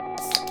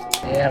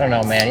Yeah, I don't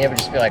know, man. You ever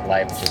just feel like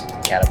life is just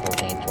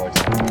catapulting towards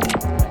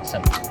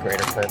some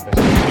greater purpose?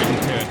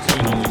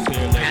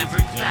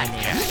 Average fat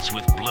cats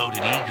with bloated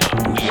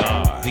ego. We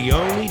are the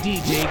only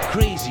DJ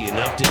crazy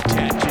enough to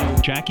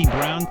tattoo Jackie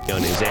Brown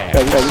on his ass.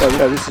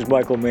 This is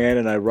Michael Mann,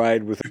 and I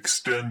ride with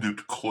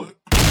Extended Clip.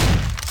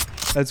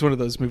 That's one of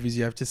those movies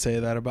you have to say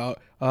that about.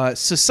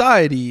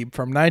 Society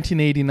from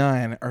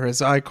 1989, or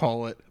as I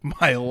call it,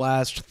 My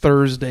Last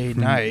Thursday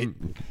Night.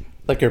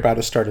 Like you're about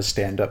to start a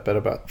stand-up bit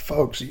about,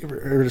 folks, you ever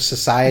heard of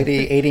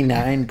Society,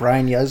 89,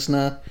 Brian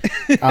Yuzna?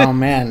 Oh,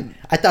 man.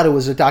 I thought it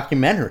was a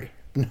documentary.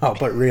 No,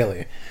 but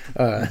really.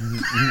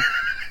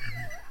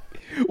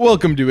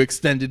 Welcome to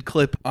Extended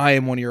Clip. I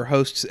am one of your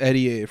hosts,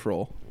 Eddie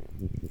Averill.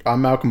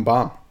 I'm Malcolm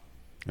Baum.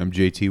 I'm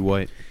JT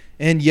White.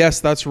 And yes,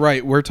 that's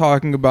right. We're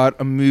talking about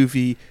a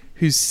movie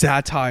whose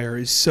satire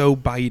is so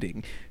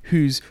biting,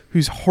 whose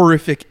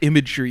horrific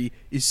imagery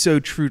is so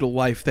true to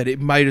life that it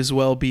might as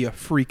well be a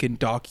freaking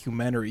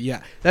documentary.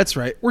 Yeah, that's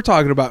right. We're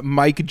talking about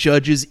Mike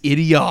Judge's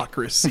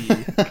Idiocracy.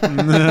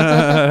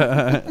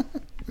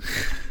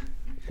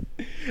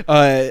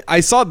 I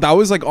saw that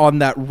was like on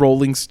that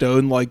Rolling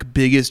Stone like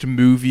biggest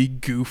movie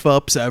goof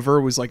ups ever,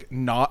 was like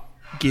not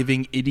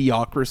giving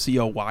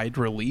Idiocracy a wide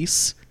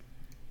release.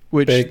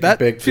 Which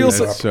big feels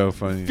That's so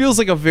funny. Feels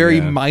like a very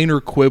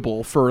minor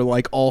quibble for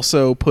like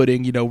also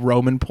putting,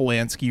 Roman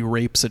Polanski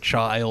rapes a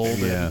child.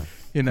 Yeah.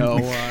 And,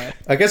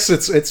 I guess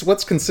it's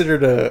what's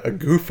considered a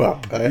goof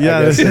up. I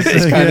guess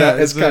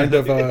it's kind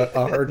of a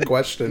hard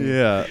question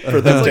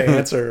for them to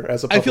answer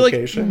as a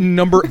publication. I feel like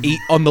number 8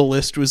 on the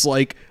list was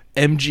like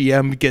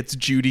MGM gets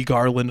Judy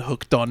Garland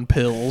hooked on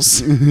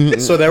pills.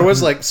 So there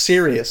was like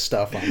serious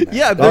stuff on there.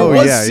 Yeah, there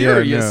was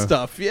serious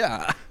stuff.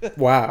 Yeah.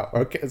 Wow.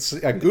 Okay. It's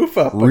a goof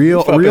up.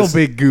 Real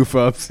big goof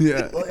ups.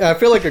 Yeah. I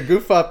feel like a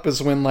goof up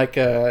is when like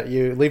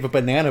you leave a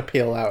banana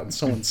peel out and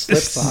someone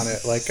slips on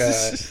it. Like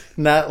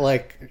not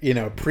like,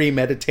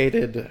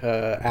 premeditated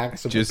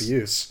acts of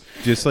abuse.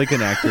 Just like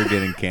an actor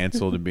getting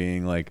canceled and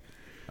being like,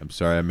 I'm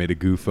sorry, I made a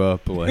goof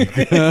up. Like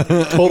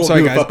total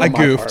sorry, goof guys, up on I my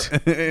goofed.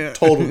 part.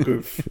 Total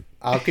goof.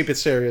 I'll keep it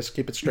serious,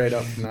 keep it straight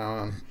up from now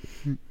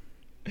on.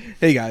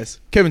 Hey guys,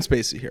 Kevin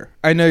Spacey here.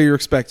 I know you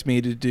expect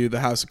me to do the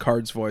House of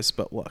Cards voice,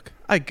 but look,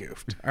 I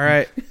goofed. All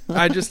right,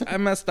 I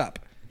messed up.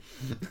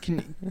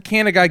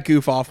 Can a guy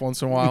goof off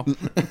once in a while?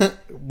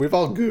 We've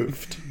all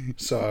goofed,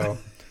 so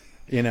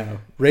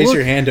raise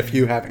your hand if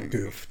you haven't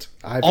goofed.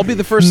 I'll be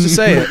the first to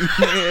say it.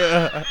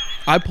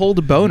 I pulled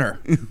a boner.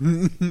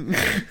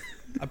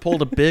 I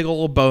pulled a big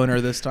old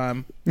boner this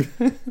time.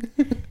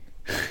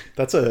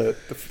 That's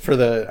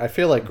I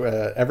feel like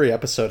every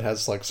episode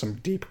has like some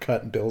deep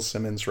cut Bill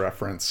Simmons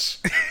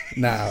reference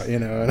now,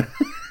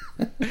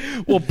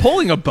 Well,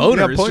 pulling a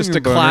boner is pulling just a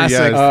a boner,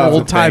 classic yeah,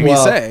 old-timey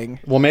saying.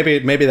 Well, maybe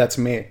that's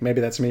me.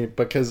 Maybe that's me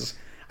because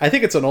I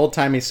think it's an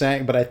old-timey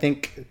saying, but I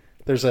think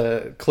there's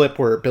a clip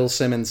where Bill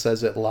Simmons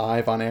says it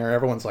live on air.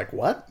 Everyone's like,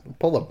 "What?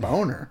 Pull a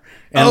boner?"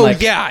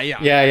 And yeah.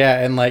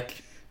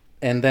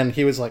 And then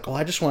he was like, "Oh,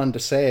 I just wanted to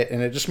say it,"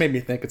 and it just made me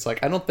think. It's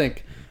like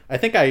I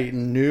think I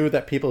knew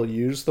that people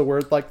use the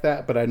word like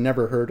that, but I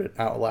never heard it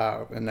out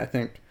loud. And I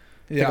think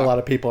a lot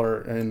of people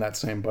are in that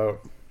same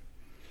boat.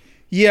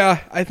 Yeah,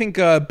 I think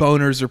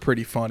boners are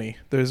pretty funny.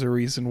 There's a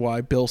reason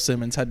why Bill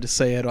Simmons had to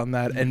say it on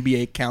that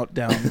NBA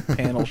Countdown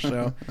panel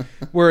show,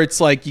 where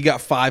it's like you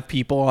got 5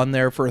 people on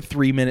there for a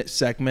 3-minute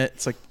segment.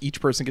 It's like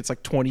each person gets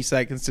like 20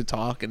 seconds to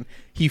talk, and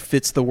he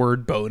fits the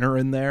word boner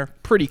in there.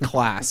 Pretty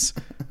class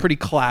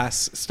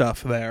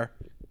stuff there.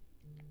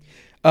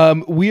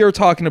 We are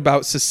talking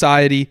about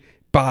Society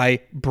by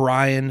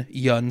Brian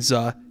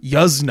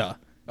Yuzna.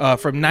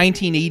 From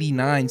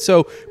 1989.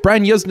 So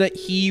Brian Yuzna,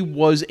 he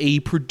was a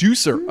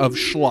producer of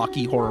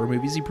schlocky horror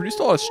movies. He produced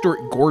a lot of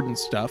Stuart Gordon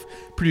stuff.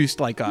 Produced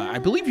I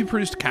believe he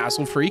produced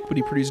Castle Freak, but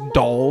he produced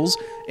Dolls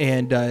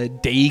and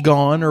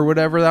Dagon or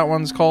whatever that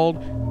one's called.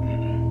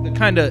 The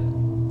kind of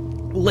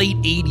late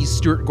 80s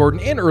Stuart Gordon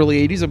and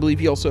early 80s. I believe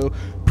he also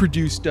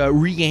produced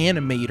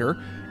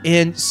Reanimator.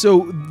 And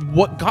so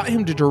what got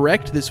him to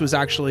direct this was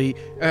actually,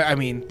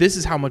 this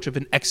is how much of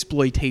an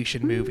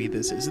exploitation movie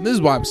this is. And this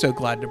is why I'm so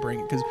glad to bring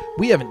it, because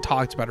we haven't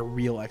talked about a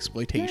real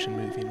exploitation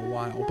movie in a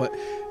while. But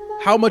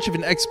how much of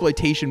an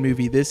exploitation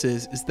movie this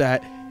is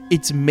that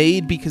it's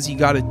made because he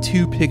got a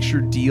 2-picture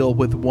deal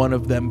with one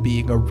of them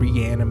being a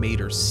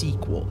Reanimator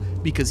sequel,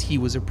 because he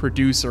was a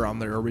producer on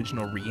their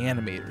original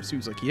Reanimator. So he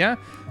was like, yeah,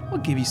 I'll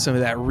give you some of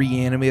that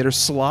Reanimator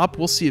slop.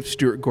 We'll see if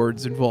Stuart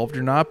Gordon's involved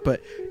or not,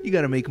 but you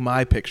got to make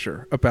my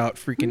picture about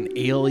freaking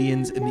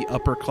aliens in the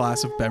upper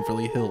class of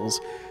Beverly Hills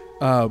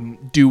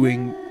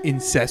doing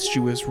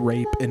incestuous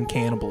rape and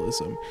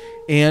cannibalism.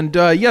 And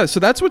so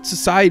that's what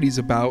Society's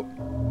about.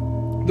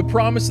 The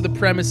promise of the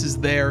premise is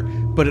there,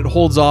 but it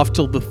holds off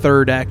till the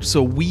 3rd act,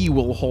 so we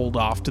will hold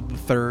off to the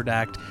 3rd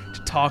act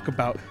to talk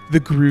about the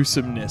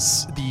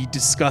gruesomeness, the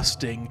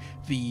disgusting,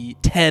 the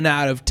 10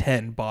 out of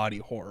 10 body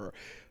horror.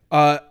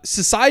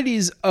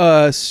 Society's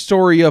a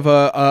story of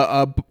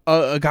a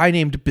guy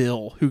named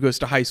Bill who goes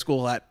to high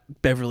school at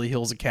Beverly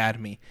Hills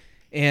Academy.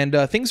 and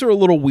things are a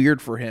little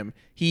weird for him.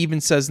 He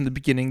even says in the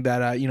beginning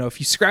that if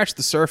you scratch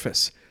the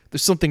surface,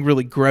 there's something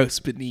really gross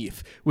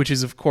beneath, which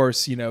is, of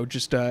course,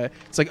 just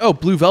it's like, oh,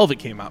 Blue Velvet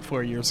came out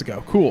 4 years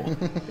ago. Cool.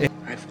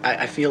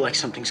 I feel like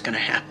something's gonna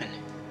happen.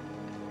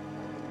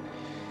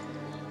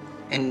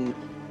 And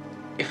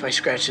if I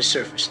scratch the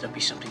surface, there'll be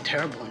something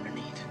terrible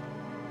underneath.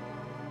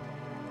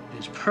 It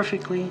is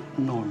perfectly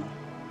normal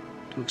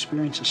to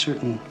experience a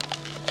certain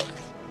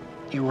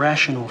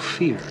irrational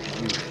fear at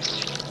your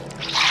age.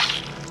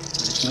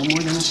 But it's no more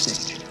than a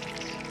stage.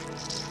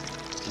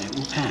 And it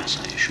will pass,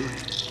 I assure you.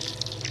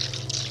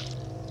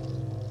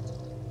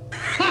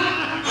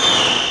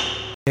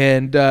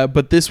 And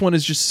but this one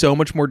is just so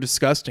much more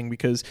disgusting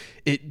because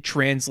it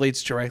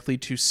translates directly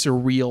to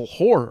surreal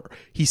horror.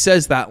 He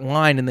says that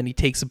line and then he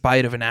takes a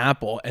bite of an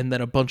apple and then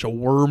a bunch of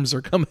worms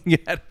are coming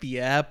at the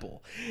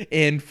apple.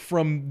 And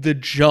from the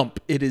jump,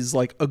 it is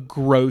like a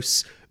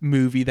gross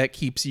movie that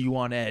keeps you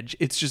on edge.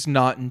 It's just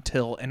not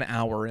until an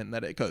hour in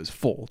that it goes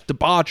full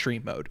debauchery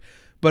mode.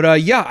 But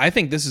I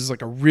think this is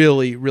like a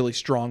really, really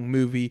strong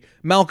movie.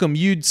 Malcolm,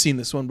 you'd seen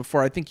this one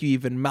before. I think you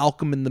even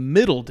Malcolm in the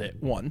Middled it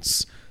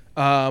once.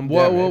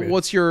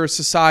 What's your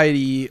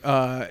Society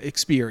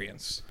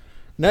experience?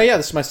 No, yeah,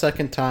 this is my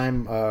second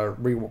time,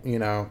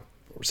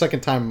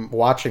 second time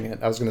watching it.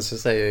 I was going to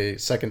say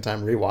second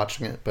time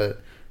rewatching it,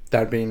 but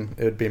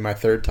it would be my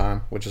third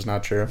time, which is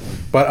not true.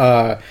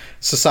 But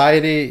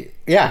Society,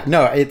 yeah,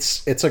 no,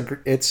 it's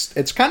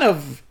kind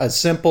of a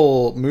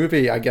simple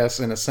movie, I guess,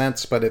 in a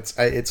sense, but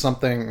it's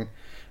something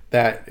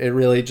that it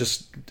really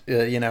just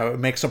it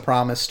makes a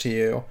promise to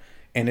you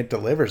and it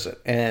delivers it.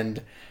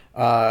 And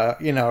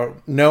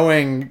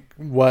knowing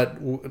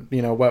what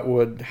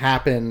would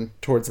happen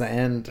towards the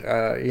end,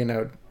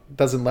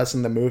 doesn't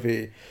lessen the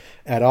movie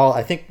at all.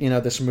 I think,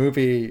 this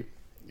movie,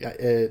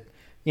 it,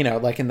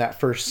 like in that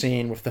first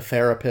scene with the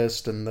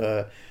therapist and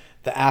the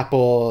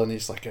apple, and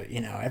he's like,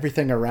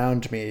 everything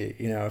around me,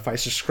 if I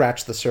just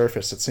scratch the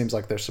surface, it seems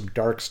like there's some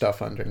dark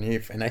stuff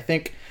underneath. And I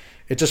think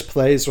it just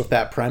plays with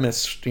that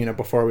premise,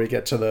 before we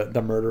get to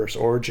the murderous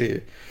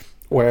orgy,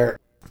 where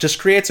it just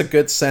creates a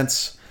good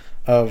sense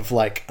of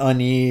like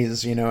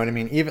unease, you know what I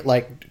mean? Even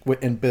like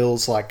in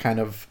Bill's like kind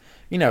of,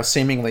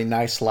 seemingly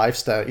nice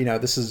lifestyle,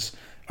 this is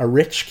a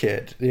rich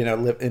kid,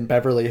 live in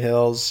Beverly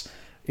Hills,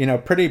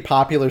 pretty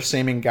popular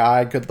seeming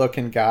guy, good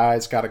looking guy,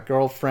 he's got a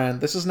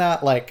girlfriend. This is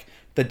not like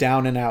the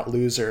down and out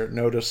loser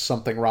noticed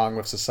something wrong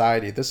with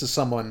society. This is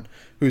someone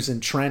who's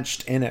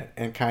entrenched in it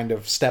and kind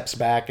of steps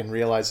back and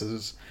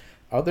realizes,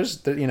 I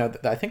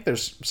think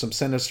there's some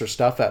sinister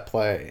stuff at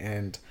play.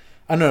 And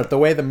I don't know, the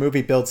way the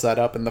movie builds that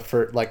up in the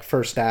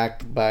first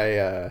act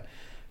by,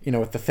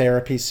 with the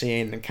therapy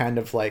scene and kind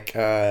of like,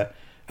 I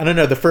don't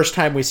know, the first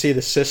time we see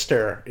the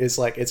sister is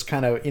like, it's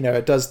kind of,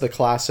 it does the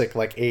classic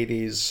like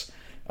 80s,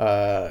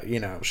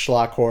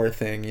 schlock horror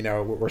thing,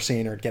 we're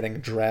seeing her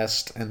getting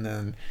dressed and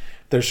then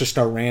there's just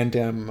a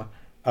random,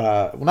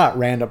 not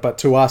random, but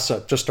to us,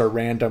 just a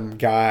random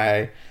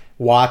guy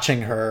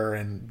watching her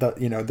and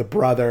the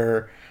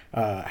brother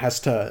has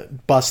to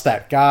bust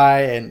that guy,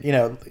 and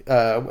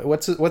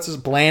what's his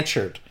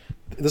Blanchard.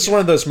 This is one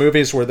of those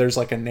movies where there's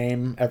like a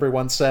name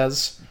everyone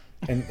says,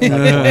 and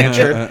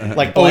Blanchard,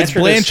 like Blanchard, it's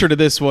Blanchard to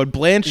this one.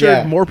 Blanchard,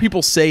 yeah. More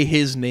people say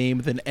his name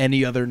than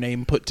any other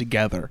name put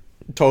together.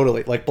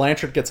 Totally, like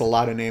Blanchard gets a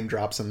lot of name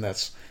drops in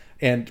this,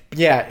 and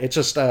yeah, it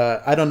just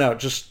I don't know,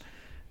 just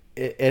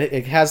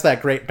it has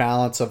that great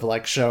balance of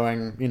like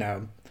showing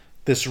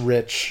this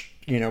rich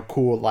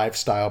cool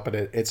lifestyle, but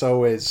it's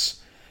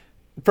always,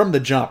 from the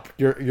jump,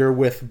 you're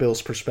with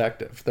Bill's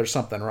perspective. There's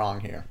something wrong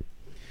here.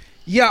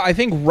 Yeah, I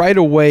think right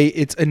away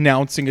it's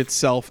announcing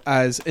itself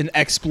as an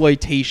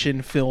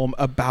exploitation film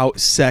about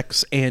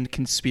sex and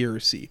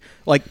conspiracy,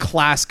 like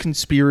class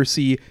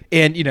conspiracy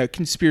and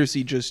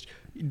conspiracy just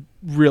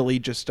really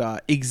just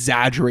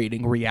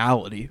exaggerating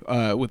reality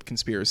with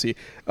conspiracy.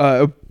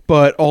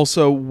 But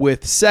also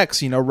with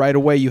sex, right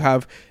away you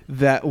have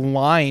that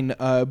line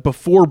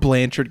before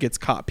Blanchard gets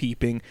caught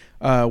peeping,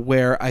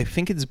 where I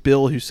think it's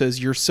Bill who says,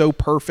 "You're so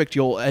perfect,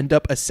 you'll end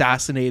up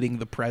assassinating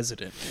the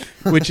president,"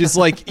 which is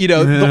like, the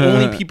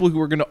only people who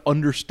are going to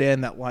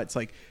understand that line. It's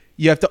like,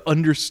 you have to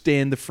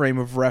understand the frame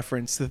of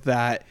reference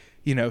that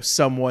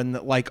someone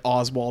like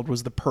Oswald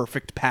was the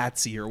perfect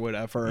patsy or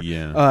whatever.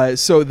 Yeah.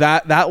 So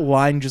that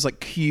line just like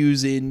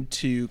cues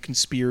into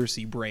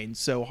conspiracy brain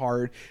so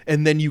hard.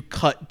 And then you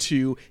cut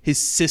to his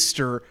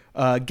sister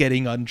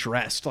getting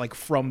undressed like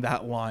from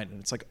that line. And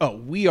it's like, oh,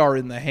 we are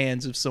in the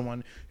hands of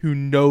someone who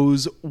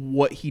knows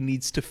what he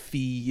needs to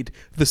feed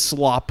the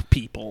slop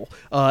people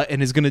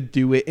and is going to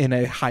do it in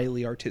a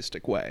highly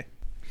artistic way.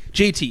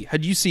 JT,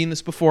 had you seen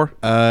this before?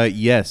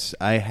 Yes,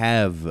 I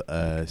have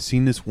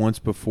seen this once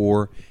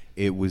before.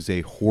 It was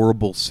a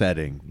horrible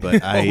setting,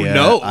 but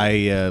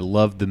I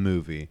loved the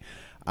movie.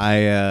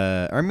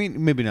 I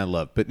mean, maybe not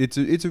love, but it's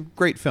a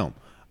great film.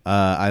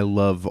 I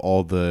love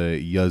all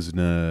the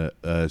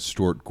Yuzna,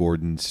 Stuart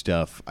Gordon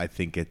stuff. I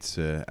think it's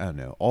I don't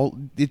know,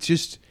 it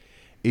just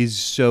is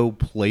so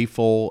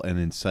playful and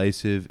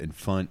incisive and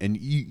fun, and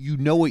you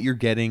know what you're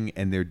getting,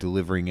 and they're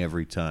delivering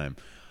every time.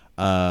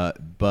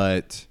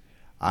 but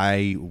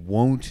I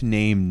won't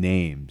name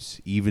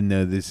names, even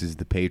though this is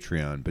the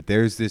Patreon. But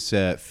there's this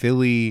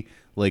Philly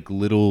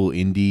little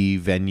indie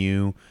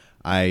venue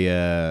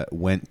I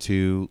went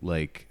to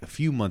a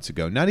few months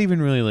ago. Not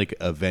even really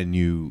a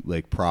venue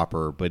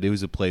proper, but it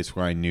was a place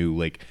where I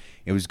knew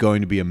it was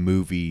going to be a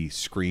movie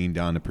screened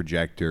on a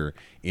projector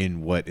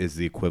in what is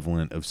the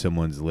equivalent of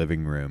someone's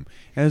living room.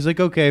 And I was like,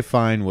 okay,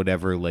 fine,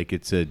 whatever.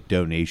 It's a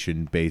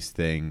donation-based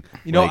thing.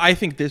 I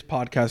think this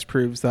podcast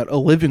proves that a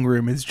living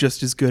room is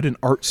just as good an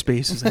art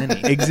space as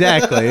any.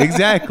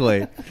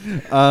 Exactly.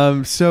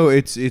 So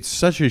it's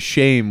such a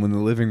shame when the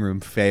living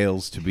room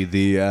fails to be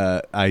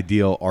the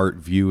ideal art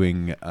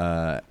viewing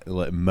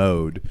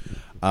mode.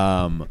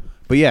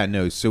 But yeah,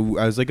 no, so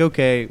I was like,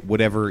 okay,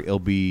 whatever, it'll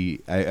be,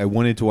 I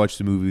wanted to watch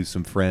the movie with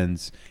some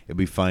friends. It'll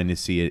be fine to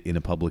see it in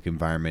a public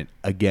environment.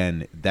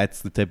 Again,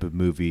 that's the type of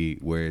movie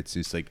where it's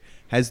just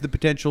has the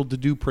potential to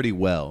do pretty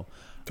well.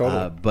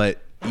 Totally.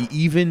 But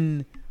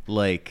even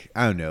I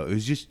don't know, it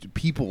was just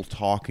people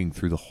talking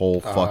through the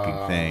whole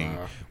fucking thing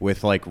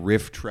with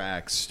riff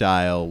track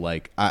style,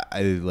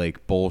 I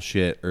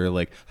bullshit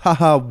or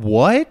haha,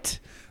 what?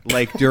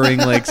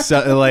 During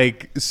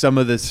some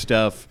of the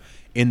stuff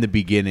in the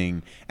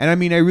beginning. And I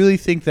mean, I really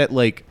think that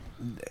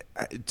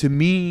to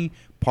me,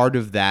 part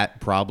of that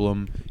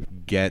problem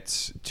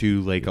gets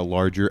to a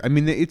larger, I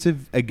mean, it's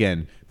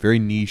again very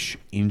niche,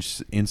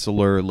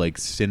 insular,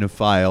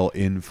 cinephile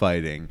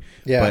infighting.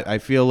 Yeah. But I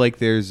feel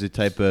there's a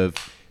type of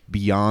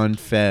Beyond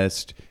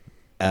Fest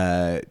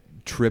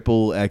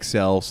triple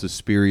XL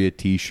Suspiria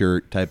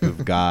t-shirt type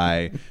of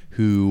guy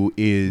who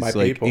is My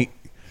people.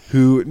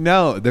 who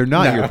no, they're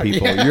not your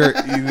people.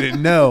 Yeah. You're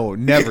no,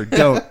 never,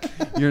 don't.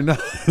 You're not.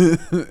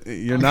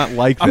 You're not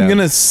like them. I'm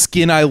gonna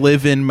skin I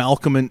Live in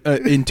Malcolm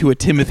into a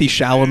Timothy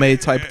Chalamet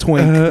type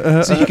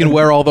twink, so he can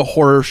wear all the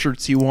horror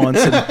shirts he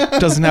wants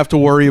and doesn't have to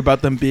worry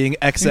about them being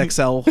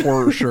XXL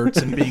horror shirts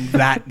and being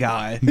that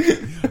guy.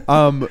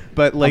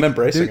 But I'm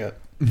embracing it.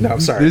 No, I'm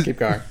sorry. Keep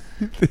going.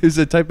 There's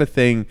a type of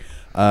thing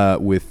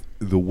with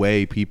the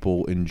way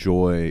people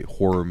enjoy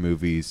horror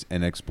movies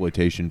and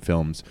exploitation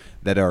films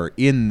that are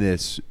in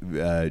this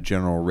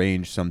general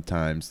range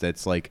sometimes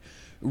that's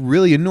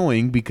really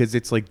annoying because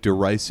it's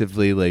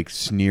derisively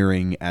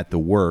sneering at the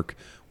work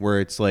where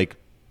it's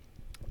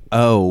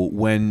oh,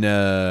 when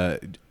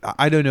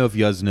I don't know if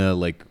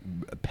Yuzna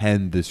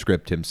penned the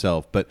script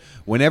himself, but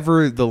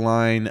whenever the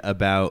line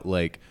about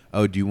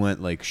oh, do you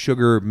want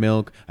sugar,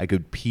 milk? I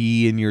could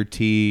pee in your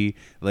tea.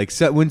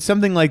 When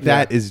something like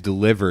that is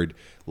delivered,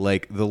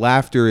 the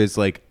laughter is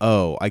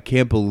oh, I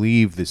can't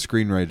believe the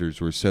screenwriters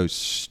were so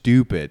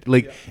stupid.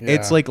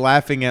 It's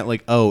laughing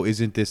at oh,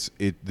 isn't this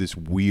this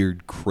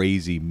weird,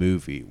 crazy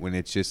movie? When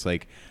it's just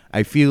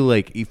I feel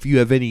if you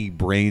have any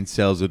brain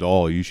cells at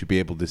all, you should be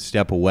able to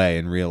step away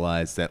and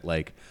realize that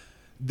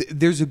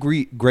there's a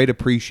great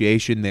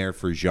appreciation there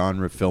for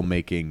genre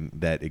filmmaking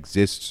that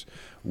exists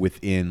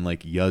within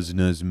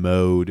Yuzna's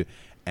mode,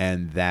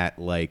 and that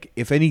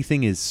if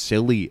anything is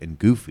silly and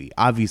goofy,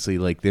 obviously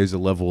there's a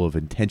level of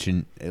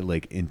intention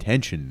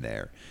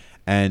there,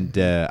 and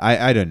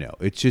I don't know,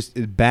 it's just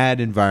a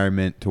bad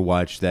environment to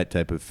watch that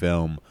type of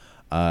film.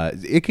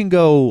 It can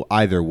go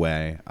either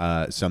way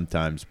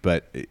sometimes,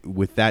 but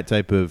with that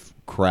type of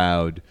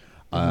crowd,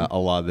 a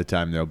lot of the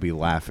time they'll be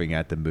laughing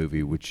at the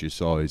movie, which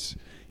just always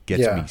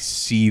gets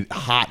me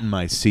hot in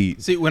my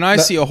seat. See, when I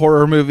see a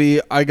horror movie,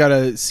 I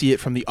gotta see it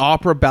from the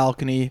opera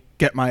balcony,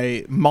 get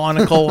my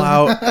monocle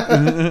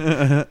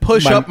out,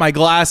 push up my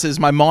glasses.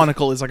 My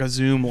monocle is like a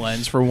zoom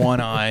lens for one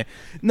eye.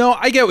 No,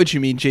 I get what you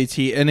mean,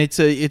 JT, and it's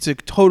a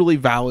totally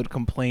valid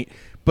complaint.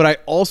 But I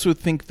also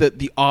think that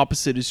the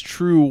opposite is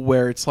true,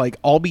 where it's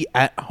I'll be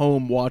at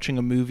home watching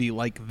a movie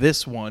like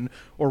this one,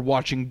 or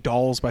watching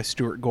Dolls by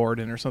Stuart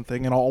Gordon or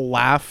something, and I'll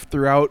laugh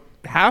throughout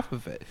half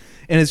of it.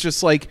 And it's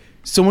just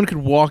someone could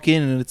walk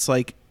in and it's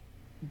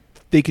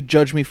they could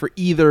judge me for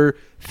either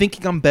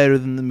thinking I'm better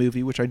than the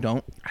movie, which I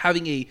don't,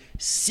 having a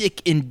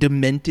sick and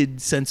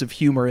demented sense of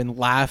humor and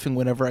laughing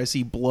whenever I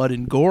see blood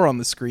and gore on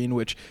the screen,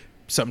 which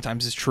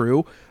sometimes is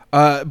true.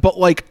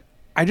 But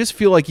I just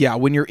feel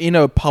when you're in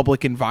a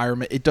public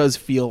environment, it does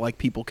feel like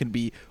people can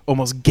be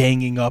almost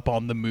ganging up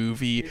on the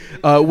movie.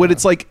 When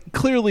it's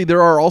clearly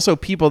there are also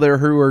people there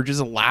who are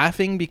just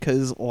laughing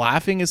because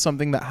laughing is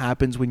something that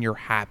happens when you're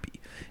happy.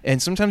 And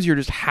sometimes you're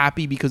just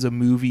happy because a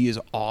movie is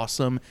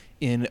awesome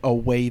in a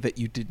way that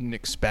you didn't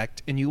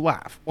expect, and you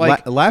laugh.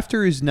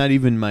 Laughter is not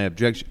even my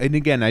objection. And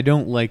again, I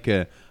don't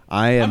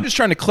I'm just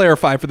trying to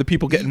clarify for the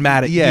people getting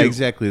mad at you. Yeah,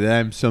 exactly. That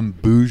I'm some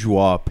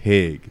bourgeois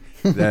pig.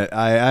 That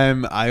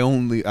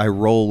I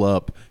roll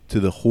up to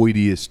the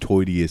hoitiest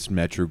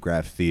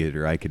Metrograph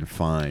theater I can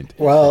find.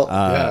 Well,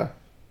 yeah.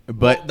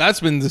 But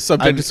that's been the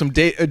subject of some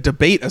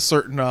debate. A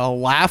certain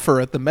laugher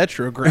at the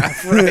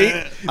Metrograph,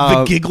 right?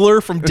 The giggler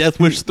from Death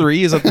Wish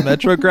 3 is at the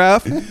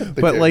Metrograph.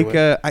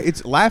 But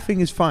it's laughing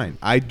is fine.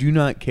 I do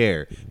not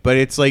care. But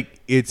it's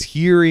it's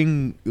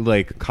hearing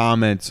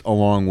comments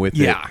along with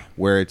it,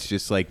 where it's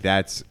just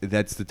that's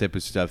the type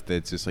of stuff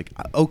that's just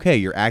okay,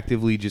 you're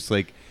actively just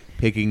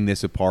picking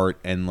this apart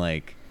and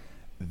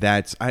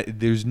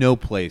there's no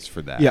place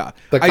for that. Yeah,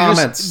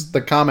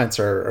 the comments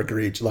are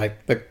egregious.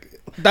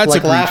 That's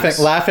like egregious.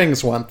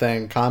 Laughing's one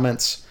thing.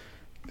 Comments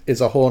is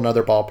a whole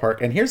nother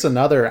ballpark. And here's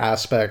another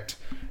aspect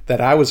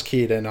that I was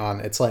keyed in on.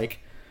 It's like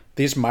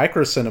these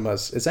micro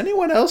cinemas. Is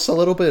anyone else a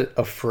little bit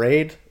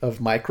afraid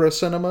of micro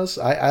cinemas?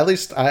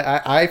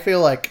 I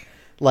feel like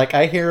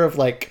I hear of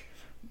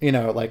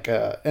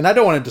and I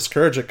don't want to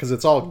discourage it because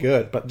it's all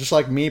good, but just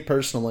like me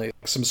personally,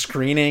 some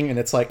screening and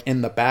it's like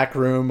in the back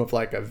room of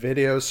like a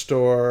video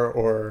store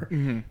or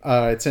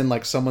it's in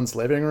like someone's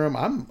living room.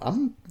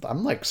 I'm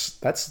like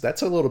that's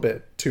a little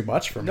bit too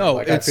much for me. No,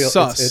 like it's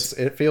sus.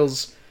 It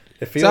feels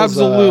it's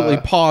absolutely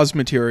pause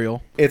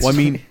material. It's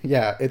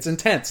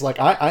intense. Like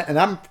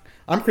I'm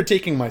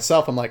critiquing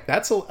myself. I'm like,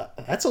 that's a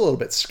little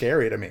bit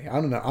scary to me. I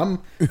don't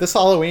know. This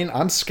Halloween,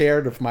 I'm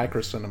scared of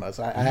micro cinemas.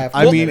 I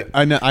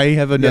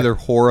have another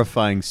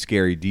horrifying,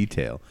 scary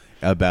detail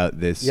about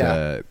this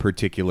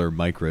particular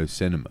micro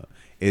cinema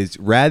is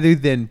rather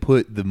than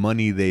put the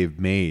money they've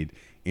made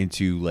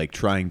into like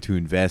trying to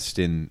invest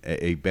in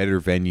a better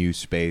venue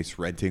space,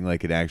 renting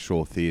like an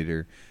actual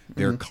theater,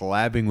 they're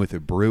collabing with a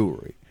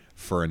brewery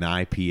for an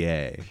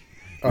IPA.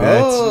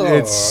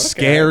 It's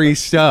scary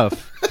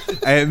stuff.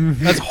 And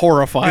that's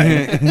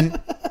horrifying.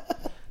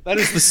 That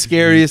is the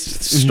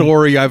scariest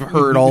story I've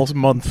heard all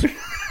month.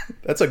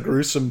 That's a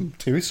gruesome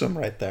twosome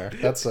right there.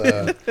 That's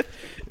that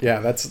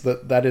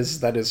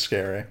is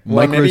scary.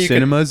 Micro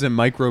cinemas and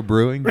micro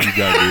brewing, you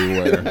gotta be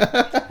aware.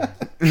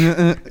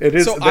 It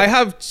is. So I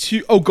have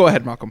two. Oh, go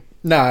ahead, Malcolm.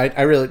 No,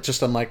 I really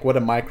just I'm like, what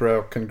a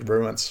micro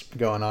congruence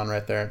going on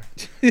right there.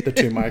 The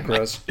two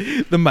micros.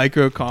 The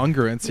micro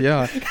congruence,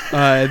 yeah.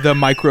 The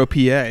micro PA,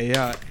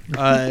 yeah.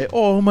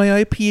 Oh, my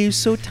IPA is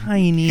so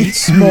tiny,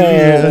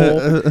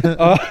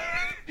 small.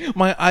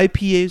 My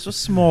IPA is a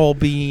small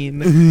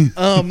bean.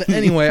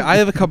 Anyway, I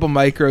have a couple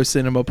micro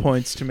cinema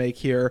points to make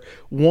here.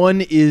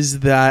 One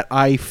is that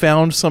I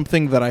found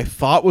something that I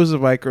thought was a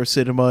micro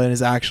cinema and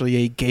is actually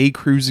a gay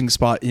cruising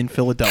spot in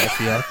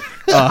Philadelphia.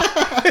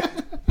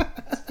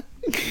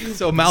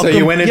 So Malcolm,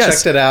 you went and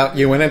checked it out.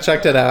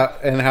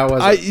 And how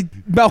was it?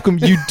 Malcolm,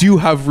 you do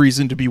have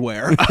reason to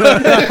beware.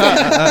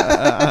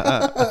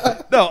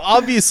 No,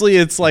 obviously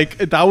it's like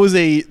that was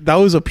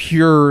a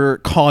pure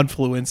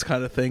confluence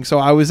kind of thing. So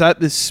I was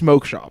at this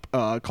smoke shop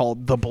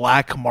called the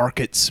Black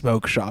Market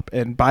Smoke Shop,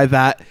 and by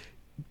that,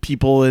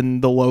 people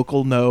in the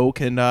local know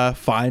can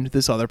find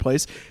this other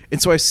place.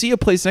 And so I see a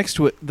place next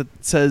to it that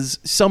says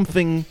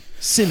something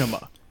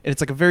cinema, and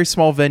it's like a very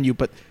small venue,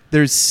 but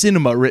there's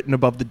cinema written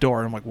above the door.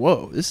 And I'm like,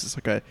 whoa, this is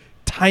like a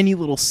tiny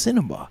little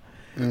cinema.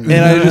 And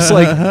I just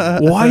like,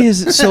 why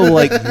is it so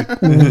like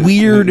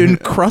weird and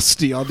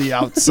crusty on the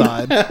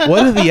outside?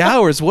 What are the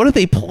hours? What are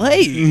they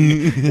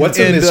playing? What's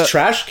in these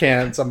trash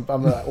cans? I'm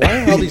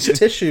why are all these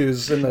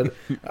tissues in the?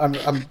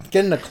 I'm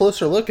getting a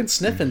closer look and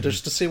sniffing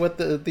just to see what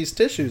these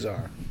tissues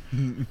are.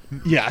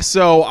 Yeah,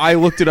 so I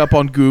looked it up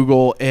on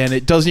Google, and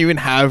it doesn't even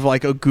have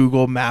like a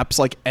Google Maps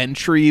like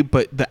entry,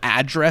 but the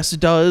address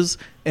does,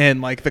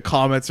 and like the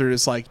comments are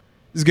just like,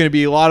 there's going to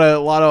be a lot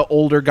of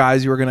older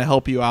guys who are going to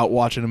help you out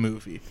watching a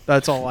movie.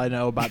 That's all I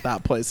know about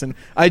that place. And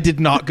I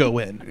did not go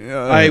in.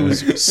 I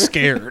was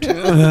scared.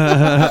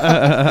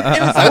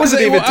 I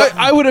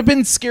would have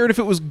been scared if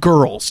it was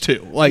girls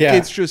too. Like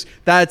it's just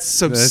that's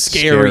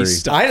scary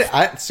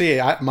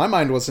stuff. My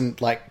mind wasn't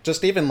like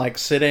just even like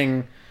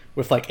sitting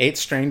with like 8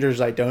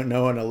 strangers I don't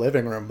know in a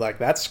living room. Like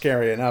that's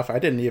scary enough. I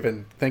didn't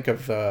even think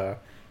of a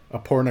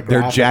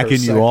pornographic. They're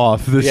jacking you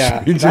off.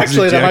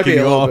 Actually, that might be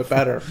a little bit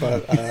better.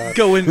 But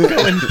going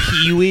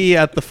Pee-wee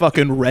at the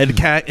fucking Red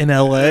Cat in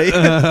L.A. Can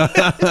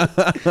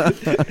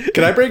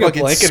I bring a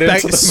blanket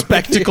into the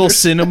Spectacle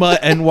Cinema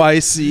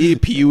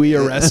NYC? Pee-wee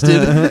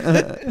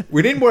arrested.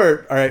 We need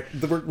more. All right,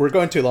 we're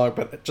going too long.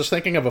 But just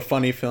thinking of a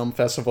funny film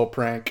festival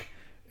prank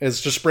is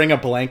just bring a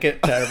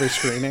blanket to every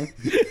screening.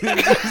 It's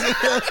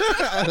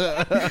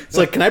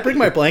like, can I bring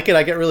my blanket?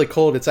 I get really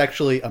cold. It's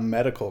actually a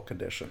medical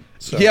condition.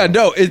 So. Yeah,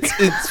 no,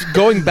 it's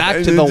going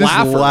back to the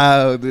laugher.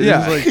 Loud.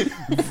 Yeah, like,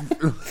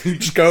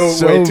 just go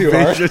way too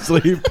hard.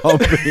 Viciously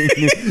pumping.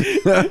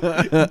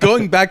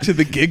 Going back to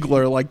the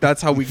giggler, like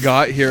that's how we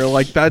got here.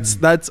 Like that's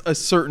a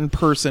certain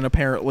person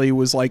apparently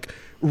was like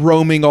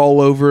roaming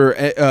all over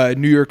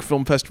New York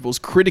Film Festival's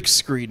critics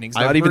screenings,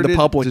 not even the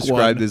public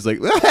described one. As like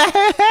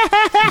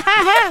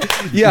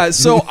yeah,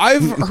 so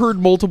I've heard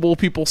multiple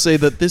people say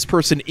that this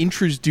person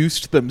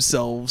introduced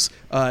themselves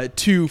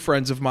to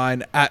friends of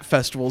mine at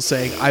festivals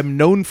saying, I'm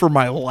known for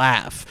my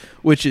laugh,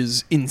 which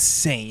is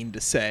insane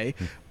to say.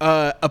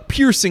 A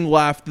piercing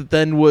laugh that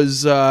then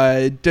was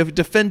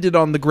defended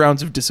on the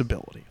grounds of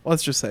disability.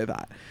 Let's just say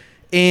that.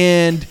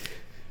 And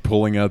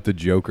pulling out the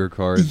Joker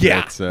card.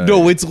 Yeah.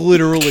 No, it's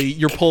literally,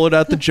 you're pulling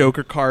out the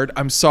Joker card.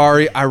 I'm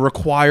sorry, I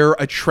require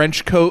a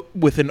trench coat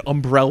with an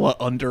umbrella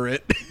under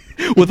it.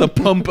 With a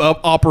pump-up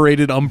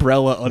operated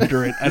umbrella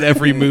under it at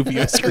every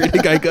movie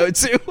screening I go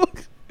to.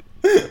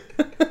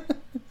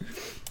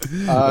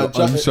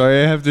 I'm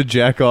sorry, I have to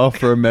jack off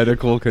for a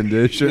medical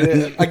condition.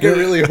 Yeah, I get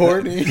really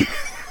horny.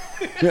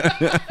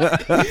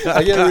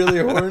 I get really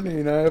horny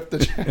and I have to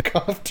jack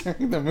off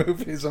during the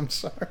movies. I'm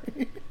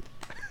sorry.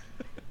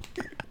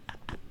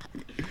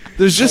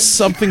 There's just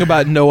something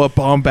about Noah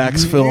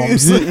Baumbach's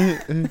films.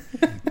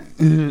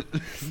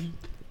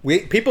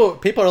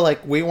 People are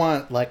like, we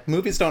want, like,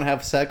 movies don't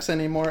have sex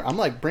anymore. I'm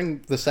like,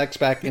 bring the sex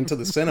back into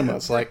the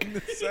cinemas, like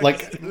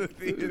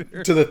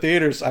to the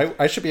theaters.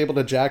 I should be able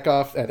to jack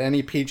off at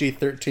any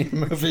PG-13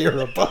 movie or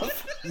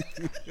above.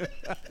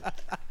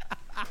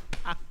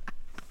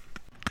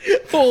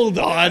 Hold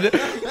on.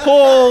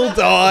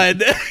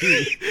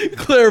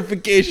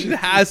 Clarification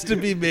has to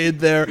be made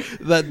there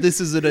that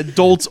this is an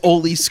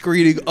adults-only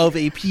screening of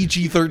a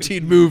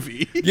PG-13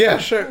 movie. Yeah,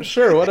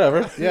 sure,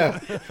 whatever. Yeah.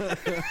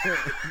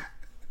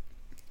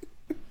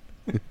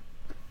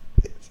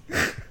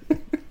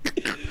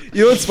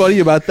 You know what's funny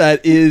about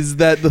that is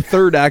that the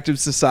third act of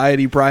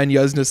Society, Brian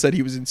Yuzna said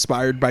he was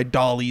inspired by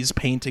Dali's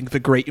painting The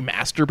Great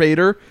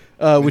Masturbator,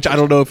 which I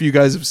don't know if you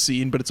guys have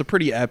seen, but it's a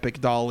pretty epic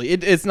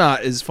Dali. It's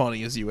not as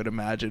funny as you would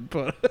imagine,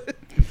 but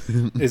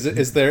is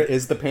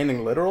the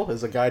painting literal?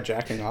 Is a guy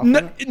jacking off?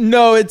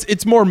 No,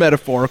 it's more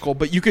metaphorical,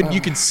 but you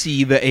can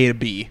see the A to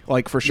B,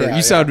 like, for sure.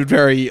 You sounded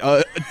very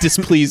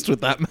displeased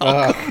with that,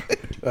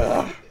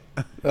 Malcolm.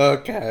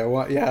 Okay,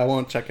 I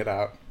won't check it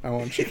out.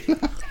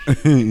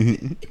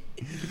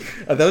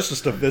 That was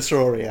just a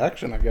visceral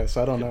reaction, I guess.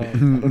 I don't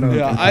know.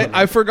 Yeah,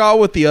 I forgot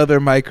what the other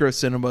micro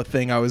cinema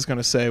thing I was going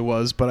to say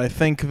was, but I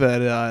think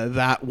that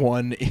that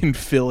one in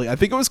Philly, I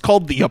think it was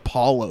called the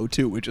Apollo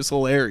too, which is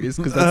hilarious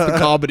because that's the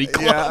comedy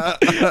club.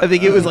 Yeah. I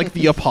think it was like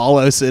the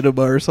Apollo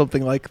Cinema or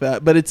something like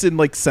that, but it's in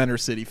like Center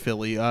City,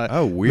 Philly.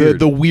 Weird.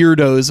 The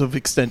weirdos of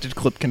Extended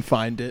Clip can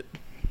find it.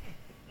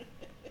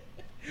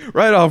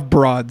 Right off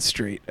Broad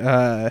Street.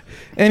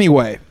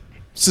 Anyway,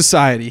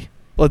 Society.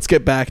 Let's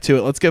get back to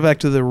it. Let's get back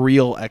to the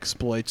real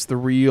exploits, the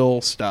real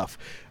stuff.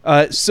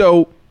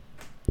 So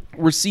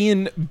we're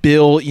seeing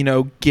Bill,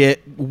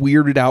 get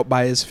weirded out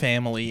by his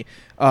family,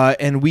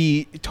 and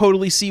we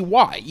totally see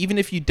why. Even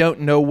if you don't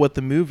know what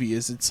the movie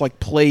is, it's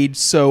like played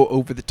so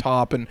over the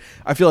top, and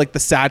I feel like the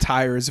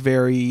satire is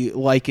very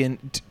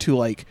likened to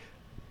like,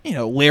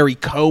 Larry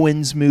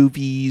Cohen's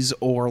movies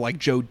or like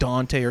Joe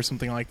Dante or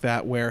something like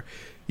that, where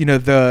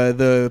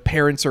the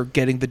parents are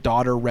getting the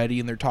daughter ready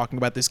and they're talking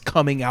about this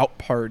coming out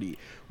party,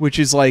 which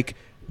is like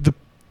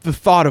the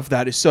thought of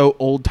that is so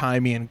old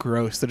timey and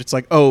gross that it's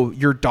like, oh,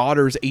 your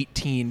daughter's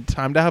 18,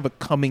 time to have a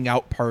coming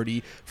out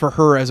party for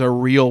her as a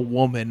real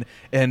woman,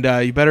 and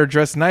you better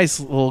dress nice,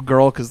 little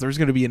girl, because there's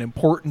going to be an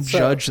important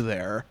judge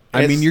there.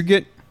 I mean,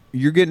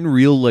 you're getting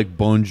real like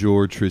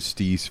Bonjour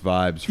Tristesse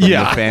vibes from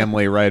the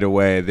family right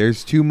away.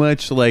 There's too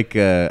much like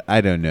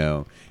I don't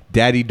know,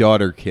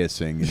 daddy-daughter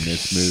kissing in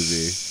this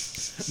movie.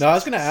 No, I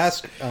was going to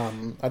ask,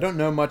 I don't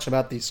know much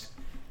about these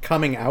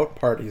coming out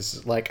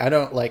parties. Like, I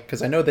don't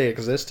because I know they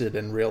existed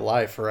in real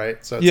life, right?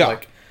 So it's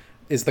like,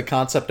 is the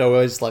concept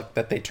always like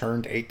that they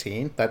turned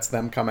 18? That's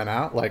them coming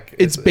out? Like,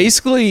 it's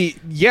basically,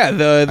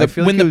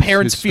 when the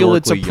parents feel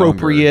it's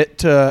appropriate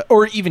to,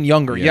 or even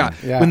younger,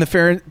 when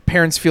the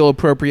parents feel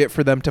appropriate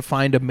for them to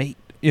find a mate,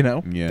 Yeah.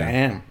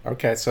 Damn.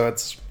 Okay, so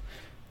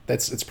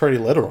it's pretty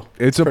literal.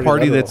 It's a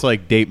party literal. That's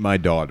like date my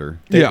daughter.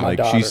 My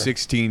daughter. She's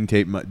 16,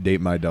 date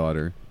my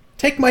daughter.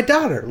 Take my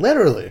daughter,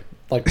 literally.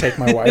 Like, take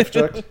my wife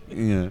jokes?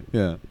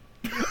 Yeah.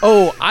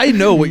 Oh, I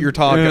know what you're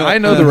talking. I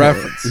know the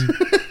reference.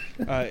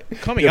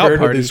 Coming out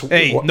parties.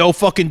 Hey, no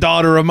fucking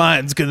daughter of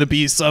mine's gonna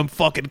be some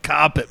fucking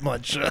cop at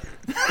Muncha.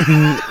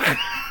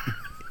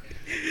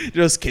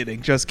 Just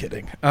kidding.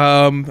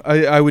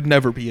 I would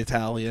never be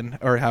Italian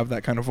or have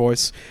that kind of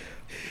voice.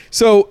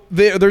 So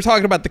they're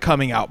talking about the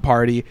coming out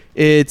party.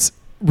 It's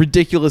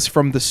ridiculous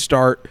from the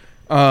start.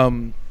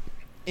 And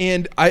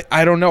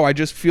I don't know. I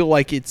just feel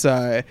like it's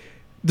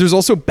there's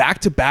also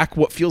back-to-back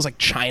what feels like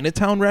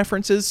Chinatown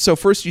references. So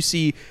first you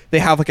see they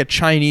have like a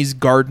Chinese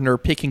gardener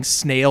picking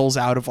snails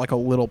out of like a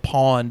little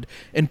pond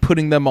and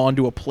putting them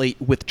onto a plate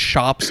with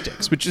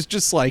chopsticks, which is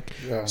just like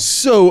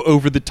so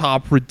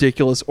over-the-top,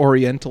 ridiculous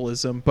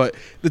Orientalism. But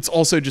it's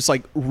also just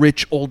like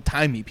rich,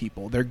 old-timey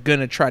people. They're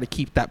going to try to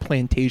keep that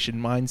plantation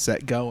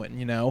mindset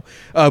going,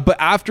 But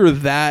after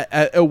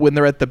that, when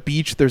they're at the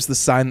beach, there's the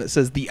sign that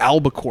says the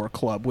Albacore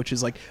Club, which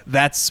is like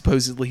that's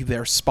supposedly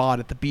their spot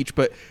at the beach.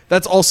 But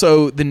that's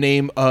also the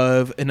name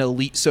of an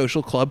elite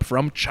social club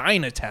from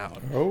Chinatown.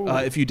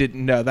 If you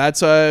didn't know, that's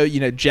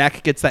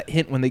Jack gets that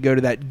hint when they go to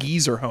that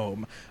geezer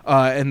home,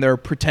 and they're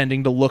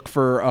pretending to look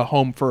for a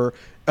home for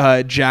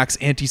Jack's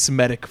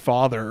anti-Semitic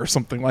father or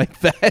something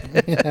like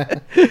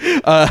that.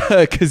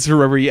 Because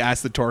remember, he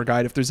asked the tour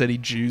guide if there's any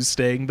Jews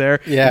staying there.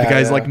 Yeah, and the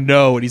guy's like,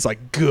 no, and he's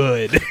like,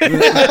 good.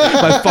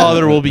 My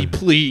father will be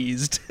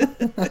pleased.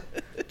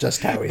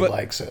 Just how he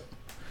likes it.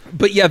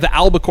 But yeah, the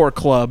Albacore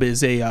Club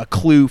is a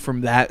clue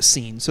from that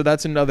scene. So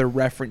that's another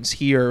reference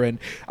here. And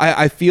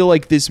I feel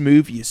like this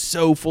movie is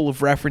so full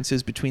of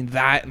references between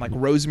that and like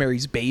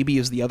Rosemary's Baby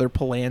is the other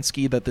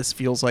Polanski that this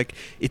feels like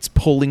it's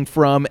pulling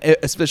from,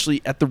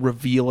 especially at the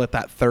reveal at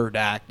that third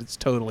act. It's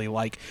totally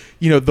like,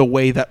 the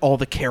way that all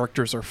the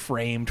characters are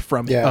framed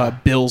from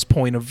Bill's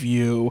point of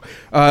view.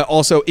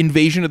 Also,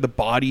 Invasion of the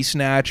Body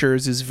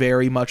Snatchers is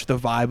very much the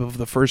vibe of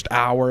the first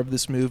hour of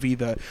this movie.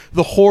 The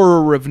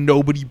horror of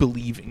nobody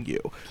believing you.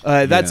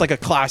 That's like a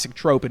classic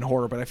trope in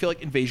horror, but I feel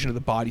like Invasion of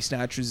the Body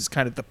Snatchers is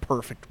kind of the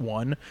perfect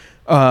one.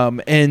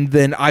 And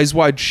then Eyes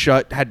Wide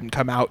Shut hadn't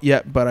come out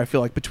yet, but I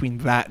feel like between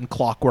that and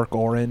Clockwork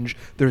Orange,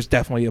 there's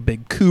definitely a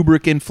big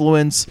Kubrick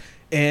influence.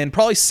 And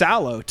probably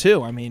Salò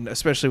too. I mean,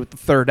 especially with the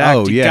third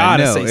act, you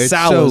gotta say it's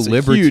Salò's so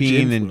a huge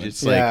libertine influence. and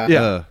just like,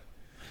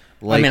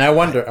 I mean, I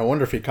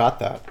wonder if he caught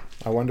that.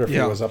 I wonder if he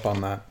was up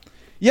on that.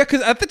 Yeah,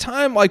 because at the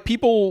time, like,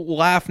 people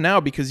laugh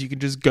now because you can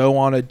just go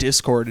on a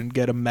Discord and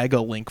get a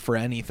mega link for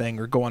anything,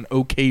 or go on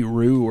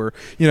OKRU, or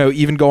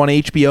even go on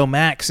HBO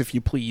Max if you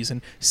please,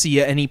 and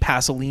see any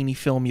Pasolini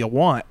film you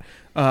want.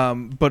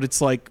 But it's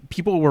like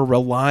people were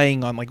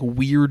relying on like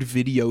weird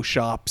video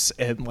shops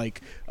and like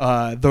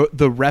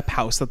the rep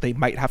house that they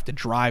might have to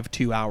drive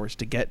 2 hours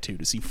to get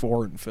to see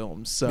foreign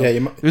films. So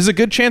there's a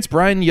good chance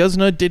Brian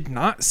Yuzna did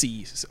not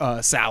see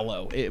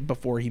Salò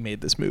before he made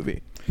this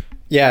movie.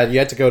 Yeah, you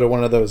had to go to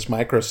one of those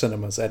micro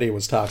cinemas Eddie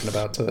was talking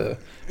about to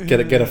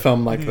get a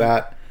film like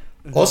that.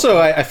 Also,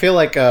 I feel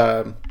like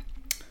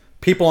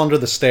People Under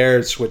the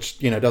Stairs, which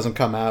doesn't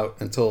come out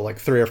until like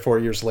 3 or 4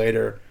 years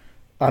later.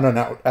 I don't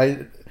know.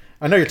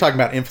 I know you're talking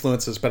about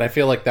influences, but I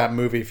feel like that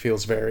movie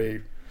feels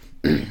very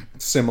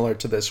similar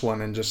to this one,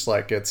 and just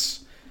like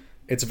it's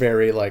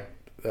very like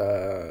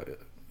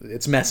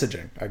it's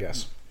messaging, I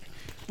guess.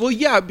 Well,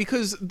 yeah,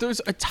 because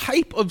there's a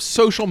type of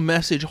social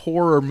message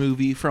horror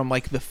movie from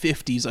like the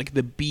 50s, like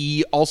the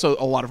B, also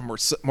a lot of more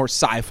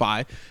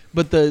sci-fi,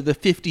 but the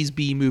 50s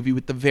B movie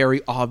with the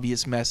very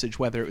obvious message,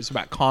 whether it was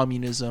about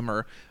communism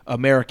or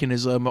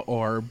Americanism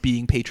or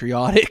being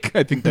patriotic.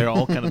 I think they're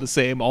all kind of the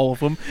same, all of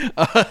them.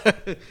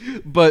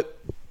 But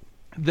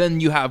then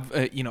you have,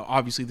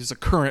 obviously there's a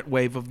current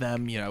wave of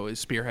them,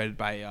 is spearheaded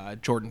by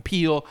Jordan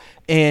Peele.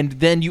 And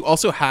then you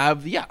also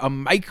have, a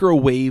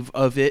microwave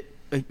of it,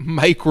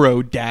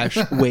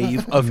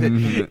 wave of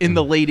it in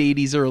the late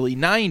 80s, early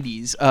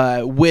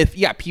 90s with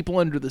People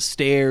Under the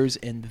Stairs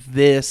and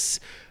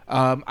this.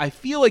 I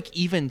feel like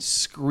even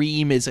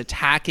Scream is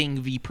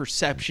attacking the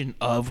perception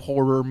of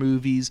horror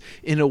movies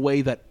in a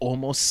way that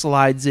almost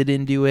slides it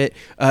into it.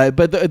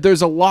 But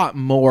there's a lot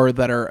more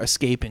that are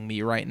escaping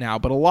me right now.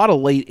 But a lot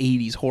of late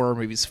 80s horror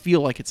movies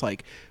feel like it's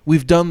like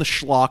we've done the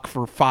schlock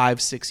for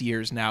 5-6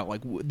 years now.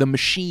 Like the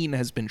machine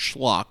has been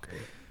schlock.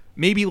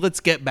 Maybe let's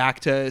get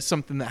back to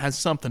something that has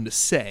something to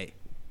say.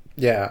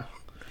 Yeah.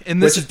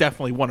 And this is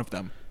definitely one of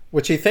them.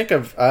 Which you think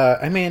of,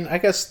 I mean, I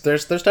guess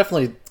there's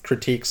definitely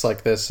critiques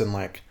like this in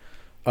like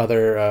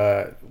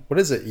other, what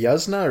is it,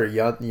 Yuzna or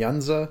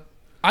Yunza?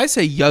 I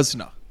say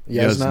Yuzna.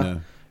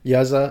 Yuzna.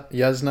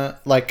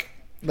 Like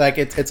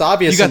it's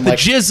obvious. You got the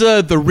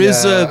Jizza, the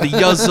Rizza, the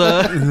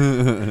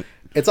Yuzza.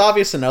 It's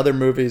obvious in other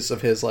movies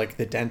of his, like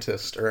The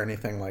Dentist or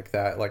anything like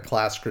that, like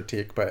class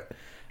critique, but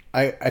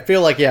I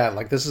feel like,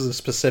 like this is a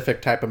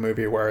specific type of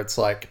movie where it's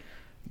like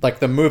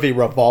the movie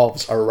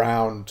revolves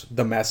around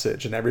the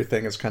message and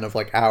everything is kind of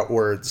like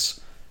outwards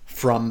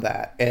from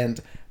that. And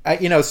I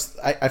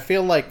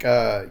feel like,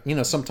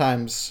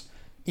 sometimes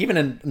even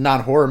in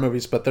non-horror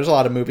movies, but there's a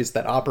lot of movies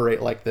that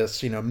operate like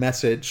this,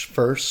 message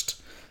first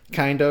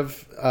kind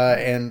of.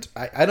 And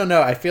I don't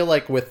know. I feel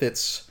like with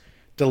its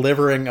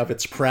delivering of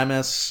its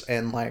premise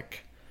and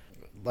like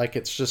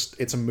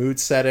it's a mood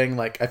setting.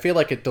 Like I feel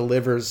like it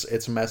delivers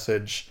its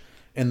message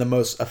in the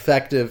most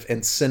effective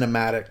and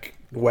cinematic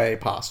way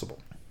possible.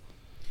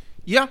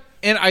 Yeah,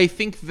 and I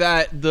think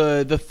that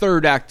the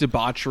third act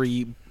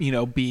debauchery,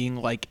 being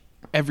like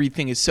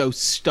everything is so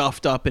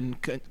stuffed up and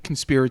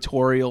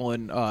conspiratorial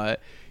and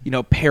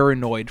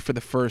paranoid for the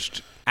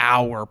first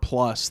hour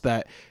plus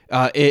that